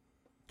off.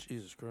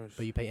 Jesus Christ.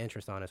 But you pay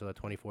interest on it, so that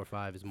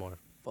 24,500 is more.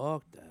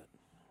 Fuck that.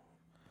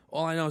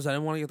 All I know is I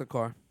didn't want to get the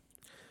car.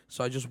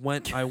 So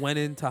I went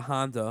into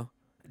Honda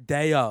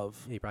day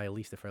of. You probably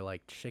leased it for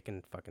like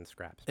chicken fucking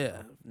scraps.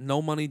 Yeah,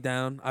 no money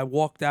down. I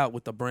walked out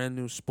with the brand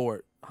new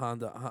Sport,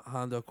 Honda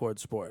Accord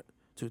Sport,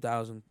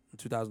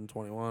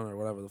 2021 or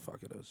whatever the fuck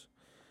it is.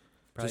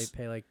 Probably Just-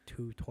 pay like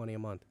 $220 a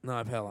month. No,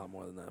 I pay a lot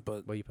more than that,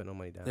 but Well, you put no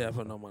money down. yeah, I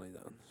put no money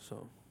down.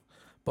 So,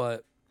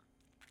 but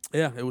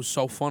yeah, it was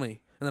so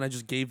funny. And then I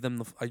just gave them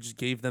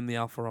the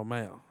Alfa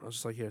Romeo. I was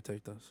just like, here,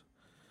 take this,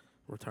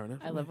 return it.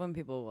 I love when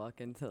people walk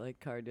into like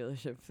car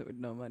dealerships with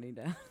no money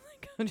down.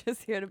 Like I'm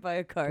just here to buy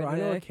a car Bro, I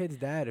know a today. kid's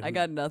dad who, I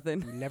got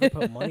nothing. who never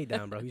put money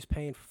down, bro. He's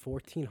paying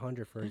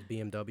 $1,400 for his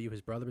BMW. His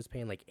brother was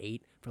paying like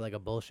 $8 for like a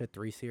bullshit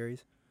 3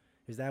 Series.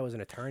 His dad was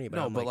an attorney, but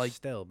No, I'm but, like-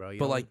 still, bro. You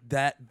But don't-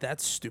 like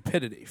that's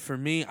stupidity. For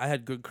me, I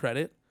had good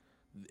credit.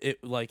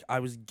 It like I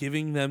was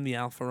giving them the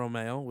Alfa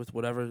Romeo with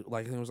whatever,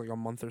 like I think it was like a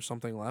month or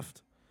something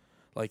left.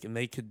 Like, and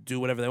they could do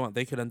whatever they want.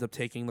 They could end up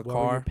taking the what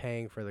were you car,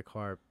 paying for the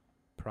car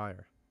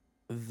prior?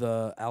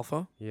 the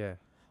Alfa. Yeah.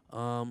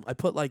 I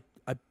put like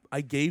I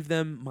gave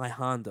them my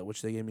Honda,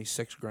 which they gave me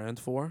 $6,000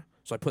 for.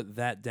 So I put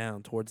that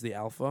down towards the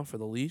Alfa for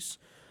the lease.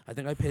 I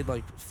think I paid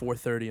like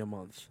 $430 a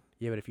month.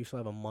 Yeah, but if you still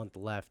have a month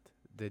left,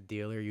 the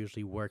dealer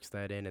usually works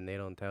that in, and they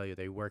don't tell you.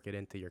 They work it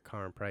into your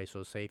current price.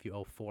 So say if you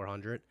owe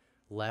 $400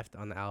 left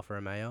on the Alfa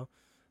Romeo.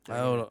 I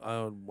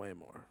owed way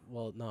more.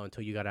 Well, no,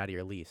 until you got out of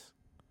your lease.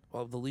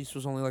 Well, the lease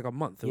was only like a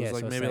month. It Yeah,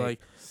 was like so maybe say-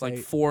 like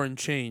say- 4 and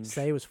change.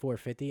 Say it was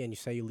 $450, and you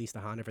say you leased a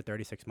Honda for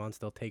 36 months.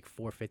 They'll take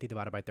 $450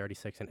 divided by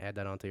 36 and add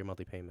that onto your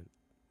monthly payment.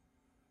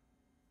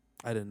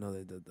 I didn't know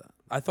they did that.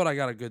 I thought I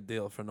got a good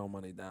deal for no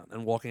money down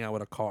and walking out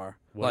with a car.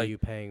 What are like you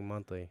paying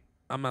monthly?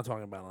 I'm not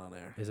talking about it on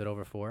air. Is it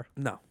over 4?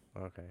 No.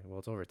 Okay, well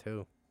it's over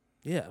 2.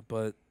 Yeah,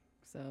 but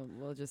So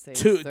we'll just say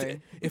two. it's 3.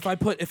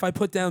 If I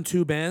put down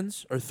 2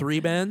 bands or 3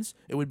 bands,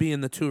 it would be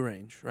in the 2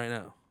 range right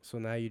now. So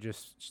now you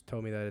just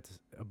told me that it's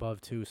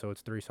above 2, so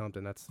it's 3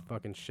 something. That's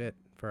fucking shit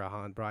for a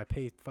Honda, bro. I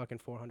paid fucking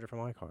 $400 for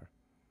my car.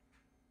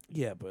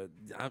 Yeah, but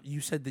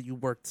you said that you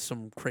worked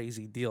some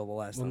crazy deal the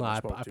last Well, time no, I I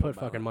spoke to you put about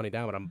fucking it. money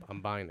down, but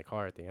I'm buying the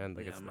car at the end.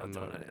 Like Yeah, it's, I'm not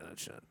doing any of that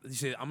shit. You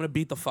see, I'm gonna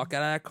beat the fuck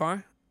out of that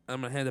car.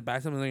 I'm gonna hand it back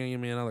to them, and they're gonna give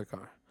me another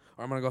car.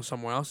 Or I'm gonna go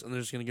somewhere else, and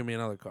they're just gonna give me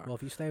another car. Well,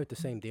 if you stay with the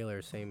same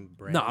dealer, same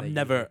brand. No, that I'm you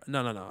never. use-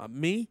 No.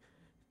 Me,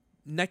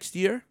 next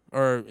year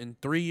or in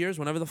 3 years,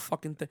 whenever the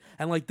fucking thing.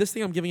 And like this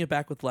thing, I'm giving it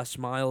back with less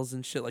miles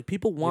and shit. Like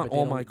people Yeah, want but they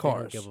all don't- my they don't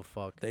cars. give a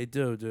fuck. They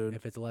do, dude.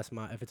 If it's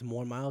if it's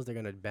more miles, they're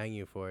gonna bang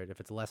you for it. If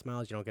it's less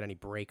miles, you don't get any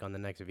break on the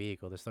next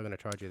vehicle. They're still gonna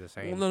charge you the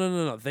same. Well,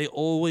 no. They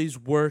always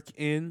work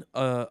in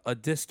a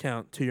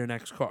discount to your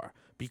next car.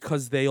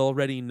 because they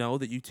already know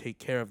that you take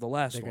care of the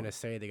last They're one. gonna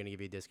say they're gonna give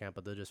you a discount,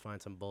 but they'll just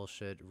find some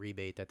bullshit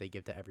rebate that they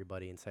give to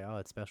everybody and say, "Oh,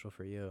 it's special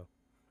for you,"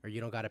 or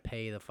you don't gotta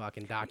pay the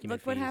fucking document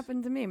Look what fees.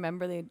 happened to me.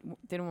 Remember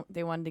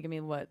they wanted to give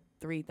me what,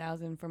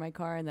 $3,000 for my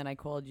car, and then I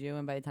called you,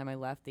 and by the time I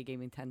left, they gave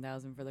me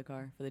 $10,000 for the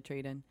car for the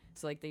trade-in.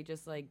 So like they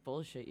just like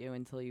bullshit you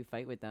until you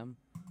fight with them.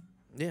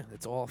 Yeah,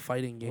 it's all a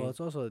fighting game. Well, it's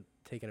also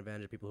taking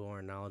advantage of people who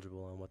aren't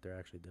knowledgeable on what they're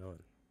actually doing.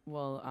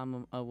 Well,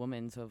 I'm a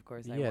woman, so of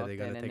course I Yeah, walked they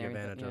gotta in and take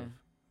everything- advantage yeah. of.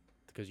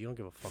 Because you don't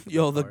give a fuck.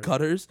 Yo, about the cars.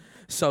 gutters.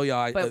 So yeah,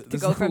 I, But to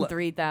this go is from the-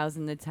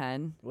 3,000 to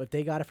 10, Well, if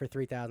they got it for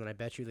 3,000, I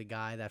bet you the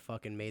guy that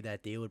fucking made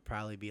that deal would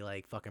probably be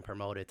like fucking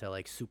promoted to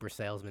like super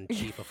salesman,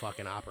 chief of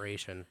fucking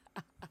operation.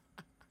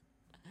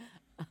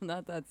 I'm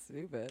not that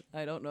stupid.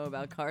 I don't know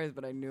about cars,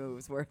 but I knew it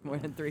was worth more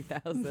than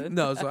 3,000.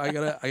 No, so I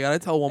gotta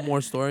tell one more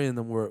story and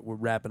then we're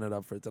wrapping it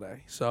up for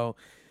today. So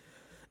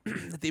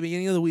at the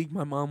beginning of the week,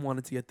 my mom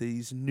wanted to get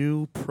these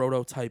new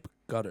prototype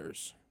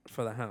gutters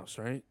for the house,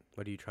 right?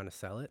 What are you trying to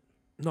sell it?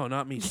 No,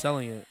 not me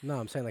selling it. No,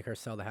 I'm saying like her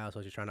sell the house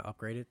while she's trying to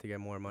upgrade it to get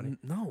more money.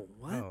 No,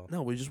 what? Oh.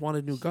 No, we just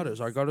wanted new gutters.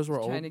 Our gutters were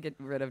She's old. trying to get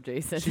rid of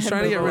Jason. She's and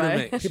trying to move get rid of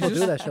away. me. People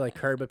do that shit like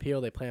curb appeal.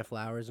 They plant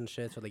flowers and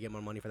shit so they get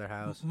more money for their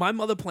house. My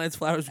mother plants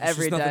flowers because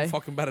Every she's nothing day.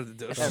 fucking better to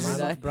do. Every She's-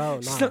 day. Bro,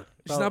 She's nah, not-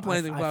 she's bro, not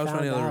planting flowers for I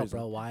any found other out, reason.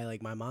 bro, why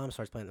like my mom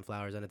starts planting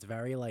flowers and it's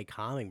very like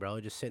calming,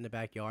 bro. Just sit in the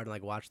backyard and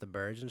like watch the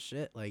birds and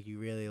shit. Like you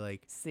really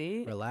like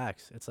See?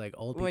 relax. It's like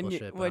old people When,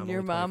 shit. but when I'm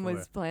your only mom 24.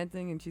 was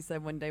planting and she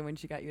said one day when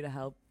she got you to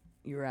help,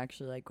 you were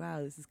actually like,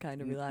 wow, this is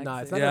kind of N- relaxing. nah,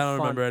 it's not Yeah, I that don't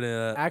fun. remember any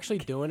of that. actually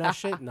doing that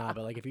shit. Nah,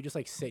 but like if you just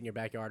like sit in your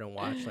backyard and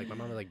watch, like my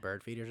mom has like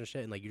bird feeders and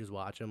shit, and like you just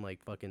watch them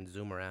like fucking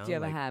zoom around. Do you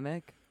have like, a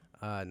hammock?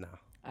 No.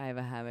 I have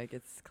a hammock.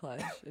 It's clutch.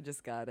 I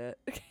just got it.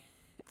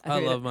 I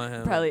mean, love my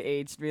hammock. Probably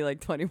aged me like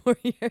 20 more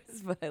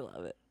years, but I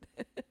love it.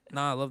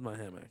 Nah, I love my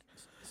hammock.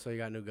 So you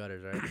got new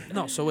gutters, right?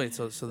 No, so wait,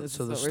 so This the is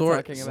what we're story.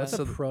 talking So, about. What's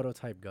so, a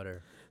prototype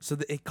gutter?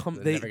 it come.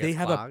 It They never they gets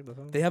have a clogged or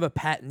something? they have a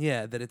patent,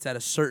 yeah, that it's at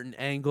a certain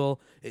angle.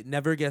 It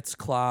never gets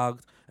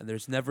clogged, and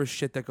there's never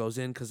shit that goes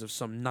in because of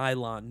some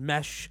nylon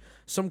mesh,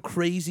 some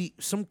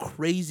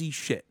crazy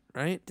shit,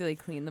 right? Do they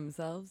clean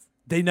themselves?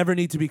 They never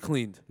need to be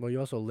cleaned. Well, you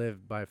also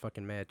live by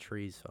fucking mad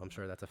trees, so I'm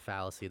sure that's a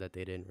fallacy that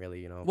they didn't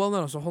really, Well,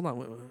 no, so hold on.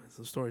 Wait,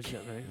 the story's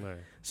getting right. Alright.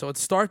 So it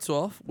starts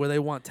off where they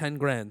want 10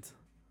 grand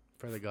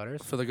For the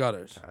gutters? for the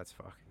gutters. That's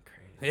fucking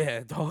crazy.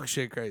 Yeah, dog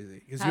shit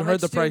crazy. Because How you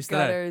heard much the price do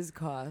today. gutters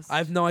cost? I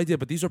have no idea,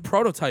 but these are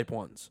prototype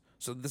ones.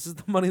 So this is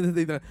the money that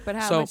they. But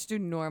how so, much do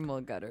normal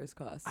gutters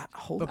cost?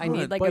 Hold I on.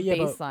 need like But a yeah,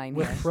 but baseline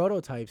with here.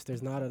 prototypes,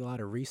 there's not a lot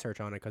of research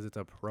on it because it's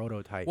a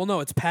prototype. Well, no,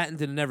 it's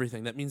patented and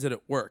everything. That means that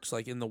it works.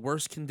 Like in the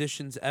worst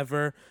conditions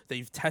ever, that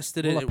you've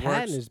tested it, Well, a it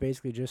patent works. is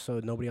basically just so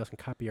nobody else can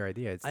copy your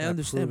idea. It's I not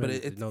understand, but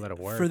proven it, to know that it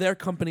works. for their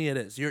company, it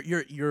is.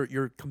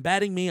 You're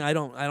combating me. I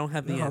don't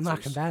have the no, answers. I'm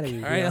not combating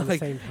you. All We're right, on like,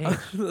 the same page.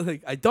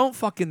 like I don't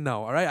fucking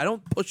know. All right, I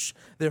don't push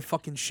their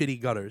fucking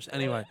shitty gutters.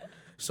 Anyway,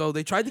 so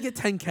they tried to get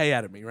 10K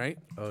out of me, right?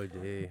 Oh,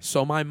 gee.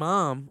 So my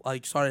mom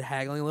like started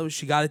haggling a little.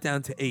 She got it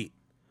down to 8,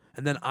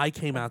 and then I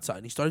came outside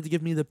and he started to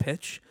give me the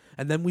pitch,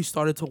 and then we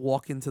started to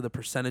walk into the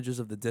percentages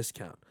of the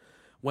discount.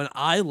 When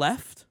I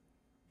left,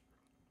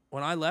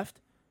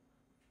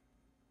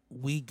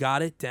 we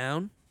got it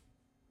down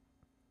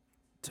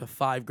to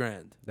 5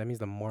 grand. That means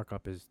the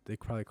markup is, they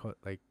probably call it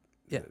like,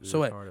 Yeah. the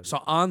So wait. retarded. So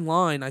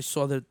online, I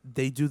saw that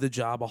they do the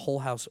job a whole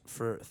house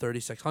for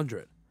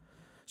 3,600.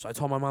 So I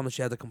told my mom that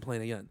she had to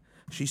complain again.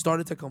 She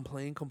started to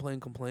complain.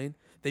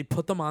 They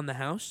put them on the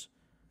house,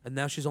 and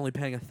now she's only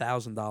paying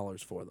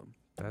 $1,000 for them.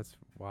 That's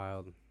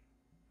wild.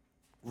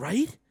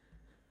 Right?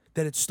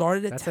 That it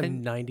started at That's 10. a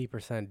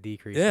 90%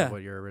 decrease Yeah. of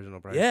what your original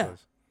price Yeah.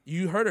 was.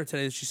 You heard her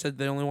today. She said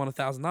they only want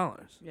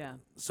 $1,000. Yeah.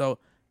 So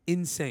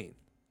insane.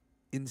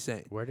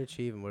 Where did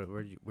she even,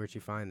 where'd she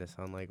find this?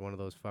 On like one of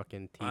those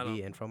fucking I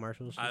TV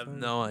infomercials? I have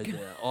no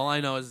idea. All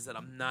I know is that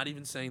I'm not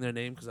even saying their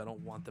name because I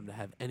don't want them to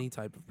have any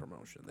type of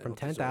promotion. They From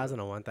don't deserve 10,000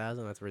 it. to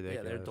 1,000, that's Yeah,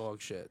 ridiculous. they're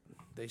dog shit.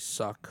 They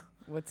suck.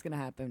 What's gonna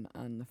happen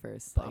on the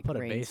first I'll like put a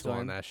baseball rainstorm?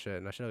 on that shit,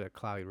 and I should have got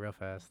clogged real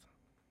fast.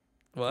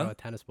 What? Throw a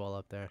tennis ball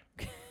up there.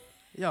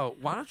 Yo,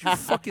 why don't you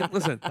fucking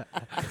listen?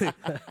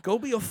 Go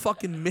be a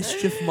fucking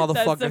mischief motherfucker.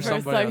 That's the first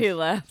somewhere time he else.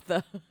 laughed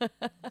though.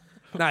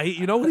 Nah,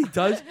 you know what he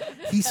does?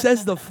 He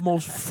says the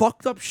most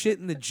fucked up shit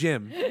in the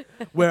gym,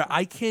 where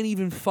I can't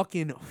even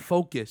fucking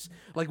focus.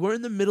 Like we're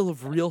in the middle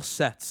of real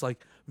sets,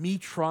 like me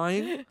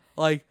trying,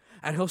 like,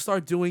 and he'll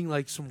start doing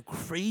like some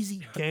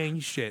crazy gang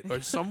shit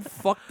or some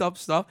fucked up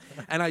stuff,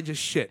 and I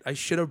just shit. I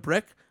shit a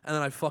brick. And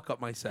then I fuck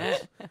up my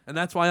sets. And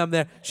that's why I'm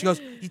there. She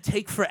goes, you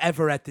take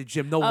forever at the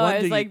gym. No Oh, wonder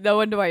it's you... like no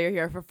wonder why you're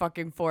here for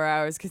fucking 4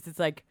 hours because it's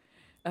like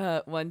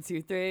 1,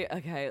 2, 3.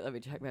 Okay, let me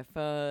check my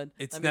phone.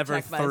 It's let me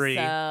never check 3.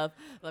 Myself.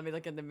 Let me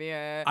look in the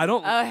mirror. I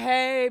don't- Oh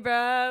hey,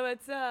 bro,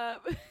 what's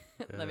up?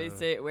 Let me Yeah.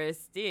 see. Where's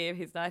Steve?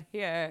 He's not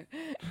here.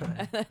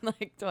 And then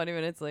like 20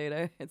 minutes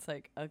later, it's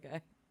like okay.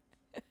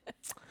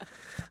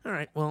 All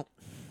right, well...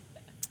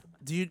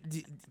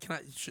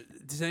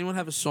 does anyone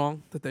have a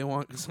song that they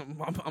want? Because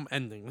I'm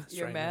ending this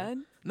You're right mad?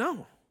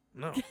 now.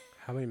 No.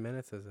 How many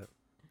minutes is it?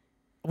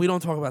 We don't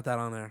talk about that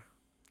on there.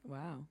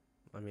 Wow.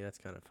 I mean, that's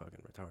kind of fucking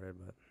retarded,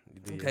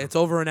 but. Okay, it's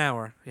over an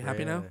hour. You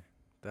happy now?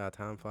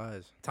 Time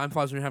flies. Time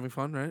flies when you're having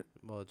fun, right?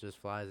 Well, it just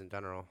flies in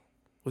general.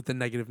 With the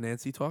negative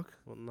Nancy talk.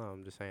 Well, no,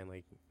 I'm just saying,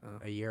 like, Oh.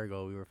 a year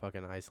ago, we were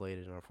fucking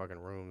isolated in our fucking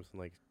rooms. And,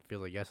 like,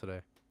 feels like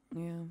yesterday.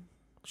 Yeah.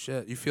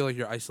 Shit, you feel like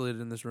you're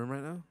isolated in this room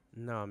right now?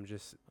 No, I'm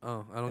just.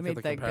 Oh, I don't I get mean,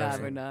 the thank God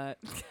comparison. we're not.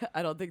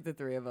 I don't think the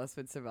three of us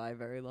would survive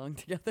very long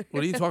together.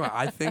 What are you talking about?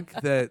 I think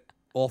that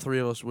all three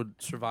of us would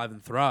survive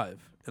and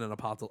thrive in an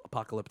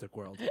apocalyptic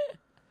world.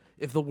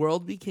 If the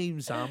world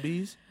became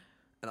zombies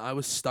and I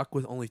was stuck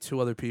with only 2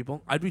 other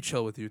people, I'd be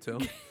chill with you too.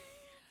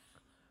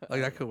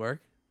 Like that could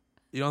work.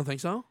 You don't think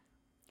so?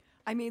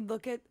 I mean,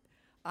 look at.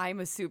 I'm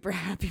a super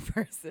happy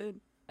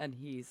person, and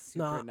he's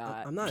super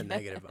not. I'm not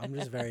negative. I'm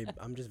just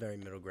very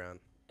middle ground.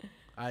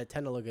 I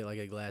tend to look at like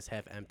a glass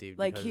half empty.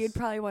 Like because, he'd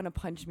probably want to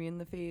punch me in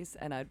the face,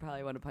 and I'd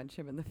probably want to punch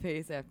him in the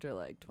face after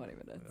like 20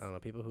 minutes. I don't know.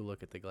 People who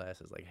look at the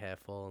glass as like half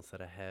full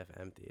instead of half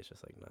empty, it's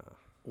just like nah.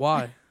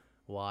 Why?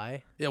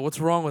 Why? Yeah, what's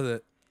wrong with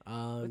it?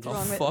 What's Oh,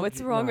 wrong, with, fuck what's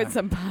you. wrong Nah. with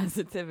some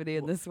positivity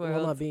in this world?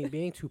 Well, not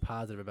being too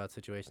positive about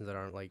situations that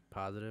aren't like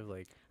positive.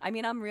 Like, I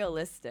mean, I'm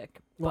realistic,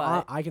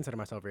 well, but I consider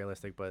myself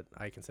realistic, but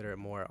I consider it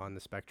more on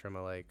the spectrum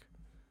of like.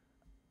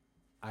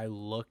 I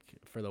look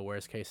for the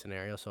worst case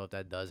scenario, so if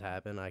that does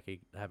happen, I could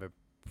have a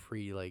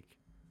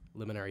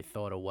preliminary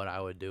thought of what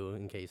I would do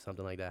in case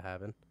something like that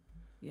happened.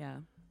 yeah.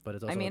 But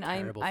it's also I mean, a I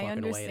terrible I fucking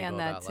way to understand go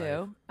that about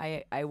too.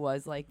 life. I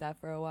was like that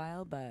for a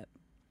while, but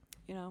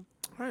you know,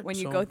 All right, when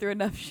you so- go through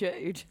enough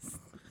shit, you just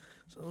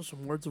So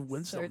some words of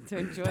wisdom. start to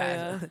enjoy.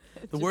 the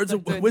just words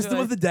of start to wisdom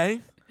enjoy, of the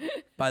day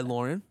by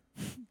Lauren.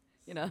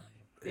 you know,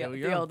 There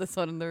we the go. oldest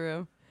one in the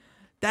room.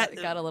 That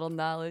got a little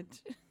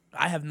knowledge.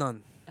 I have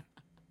none.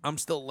 I'm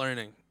still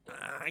learning.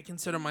 I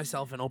consider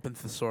myself an open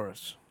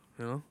thesaurus.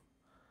 You know,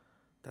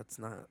 that's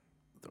not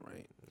the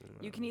right.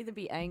 You can either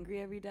be angry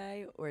every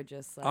day or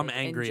just like I'm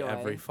angry enjoy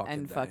every fucking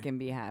and day. fucking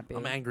be happy.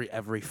 I'm angry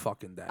every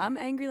fucking day. I'm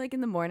angry like in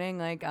the morning.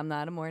 Like I'm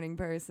not a morning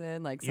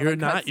person. Like You're someone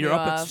not. cuts You're me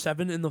up at off,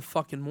 7 in the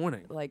fucking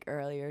morning. like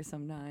earlier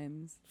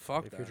sometimes.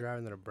 Fuck If that. you're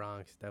driving to the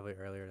Bronx,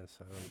 definitely earlier than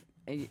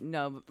 7.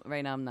 No, but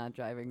right now I'm not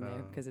driving there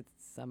Oh. because it's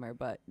summer.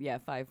 But yeah,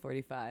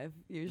 5:45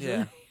 usually Yeah.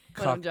 when I'm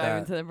Cuck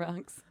driving that. to the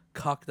Bronx.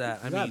 Cuck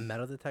that. I You got mean,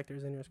 metal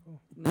detectors in your school?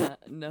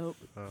 Nope.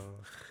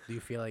 Do you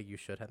feel like you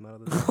should have metal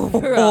detectors?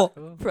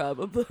 Oh.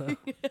 Probably.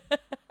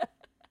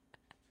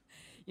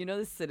 You know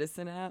the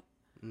Citizen app?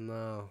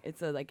 No.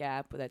 It's a like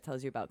app that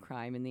tells you about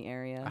crime in the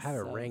area. I have a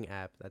so- Ring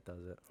app that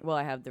does it. Well,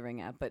 I have the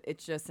Ring app, but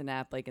it's just an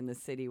app like in the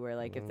city where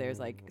like if there's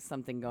like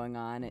something going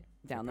on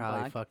down the Probably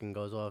block. fucking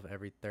goes off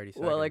every 30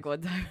 seconds. Well, like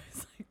one time it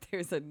was like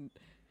there's a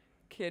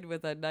kid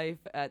with a knife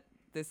at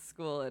this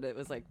school and it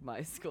was like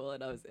my school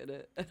and I was in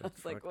it and I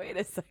was like, Fuck wait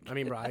that. a second. I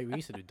mean, bro, we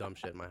used to do dumb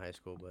shit in my high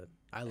school, but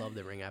I love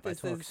the Ring app.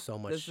 This I talk is- so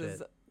much this shit.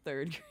 is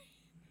third grade.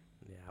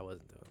 Yeah, I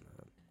wasn't doing that.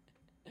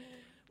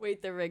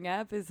 Wait, the Ring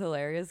app is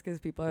hilarious because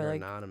people are You're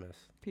like, anonymous.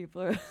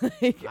 people are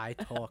like, I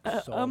talk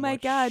so oh my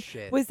much god,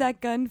 shit. was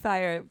that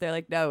gunfire? They're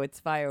like, no, it's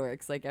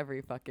fireworks, like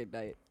every fucking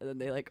night, and then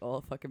they like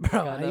all fucking pick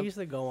Bro, on I them. used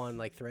to go on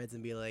like threads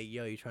and be like,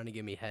 yo, you trying to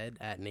give me head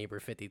at neighbor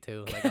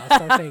 52? Like, I'll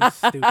start saying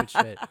stupid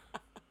shit.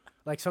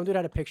 Like, some dude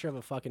had a picture of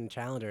a fucking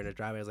Challenger in his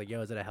driveway. I was like, yo,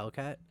 is it a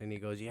Hellcat? And he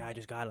goes, yeah, I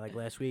just got it like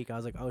last week. I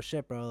was like, oh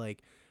shit, bro.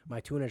 Like, my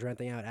tuner's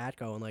renting out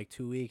Atco in like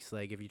 2 weeks.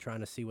 Like, if you're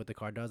trying to see what the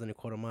car does in a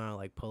quarter mile,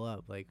 like, pull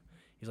up. Like,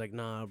 he's like,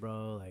 nah,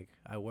 bro. Like,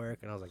 I work.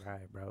 And I was like, all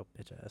right, bro,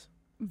 bitch ass.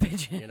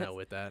 Bitch You're ass. not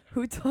with that.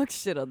 Who talks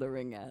shit on the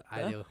Ring app?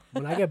 I though? do.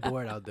 When I get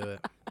bored, I'll do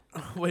it.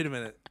 Wait a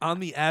minute. On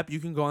the app,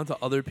 you can go onto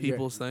other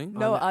people's thing.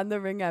 No, On on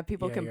the Ring app,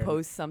 people Yeah, can you're-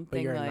 post But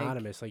something you're like,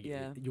 anonymous. Like,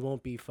 yeah. you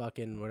won't be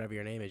fucking whatever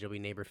your name is. You'll be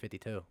neighbor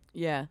 52.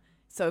 yeah.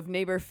 So if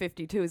neighbor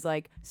 52 is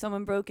like,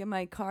 someone broke in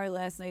my car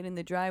last night in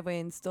the driveway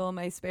and stole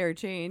my spare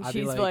change, I'd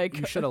she's be like,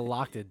 you should have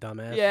locked it,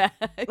 dumbass. yeah,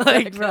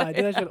 Like, bro, I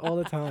do that shit all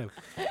the time.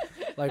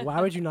 Like,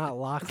 why would you not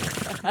lock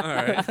it? All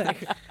right.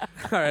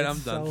 All right, I'm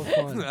It's done. so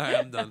fun. All right,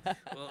 I'm done.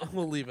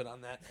 We'll leave it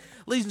on that.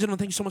 Ladies and gentlemen,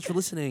 thank you so much for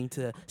listening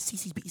to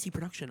CC's BEC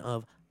production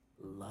of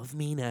Love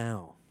Me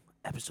Now,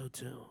 episode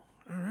 2.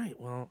 All right,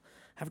 well,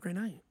 have a great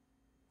night.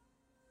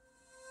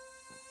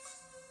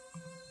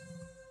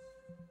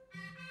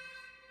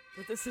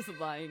 But this is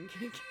Lion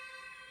King.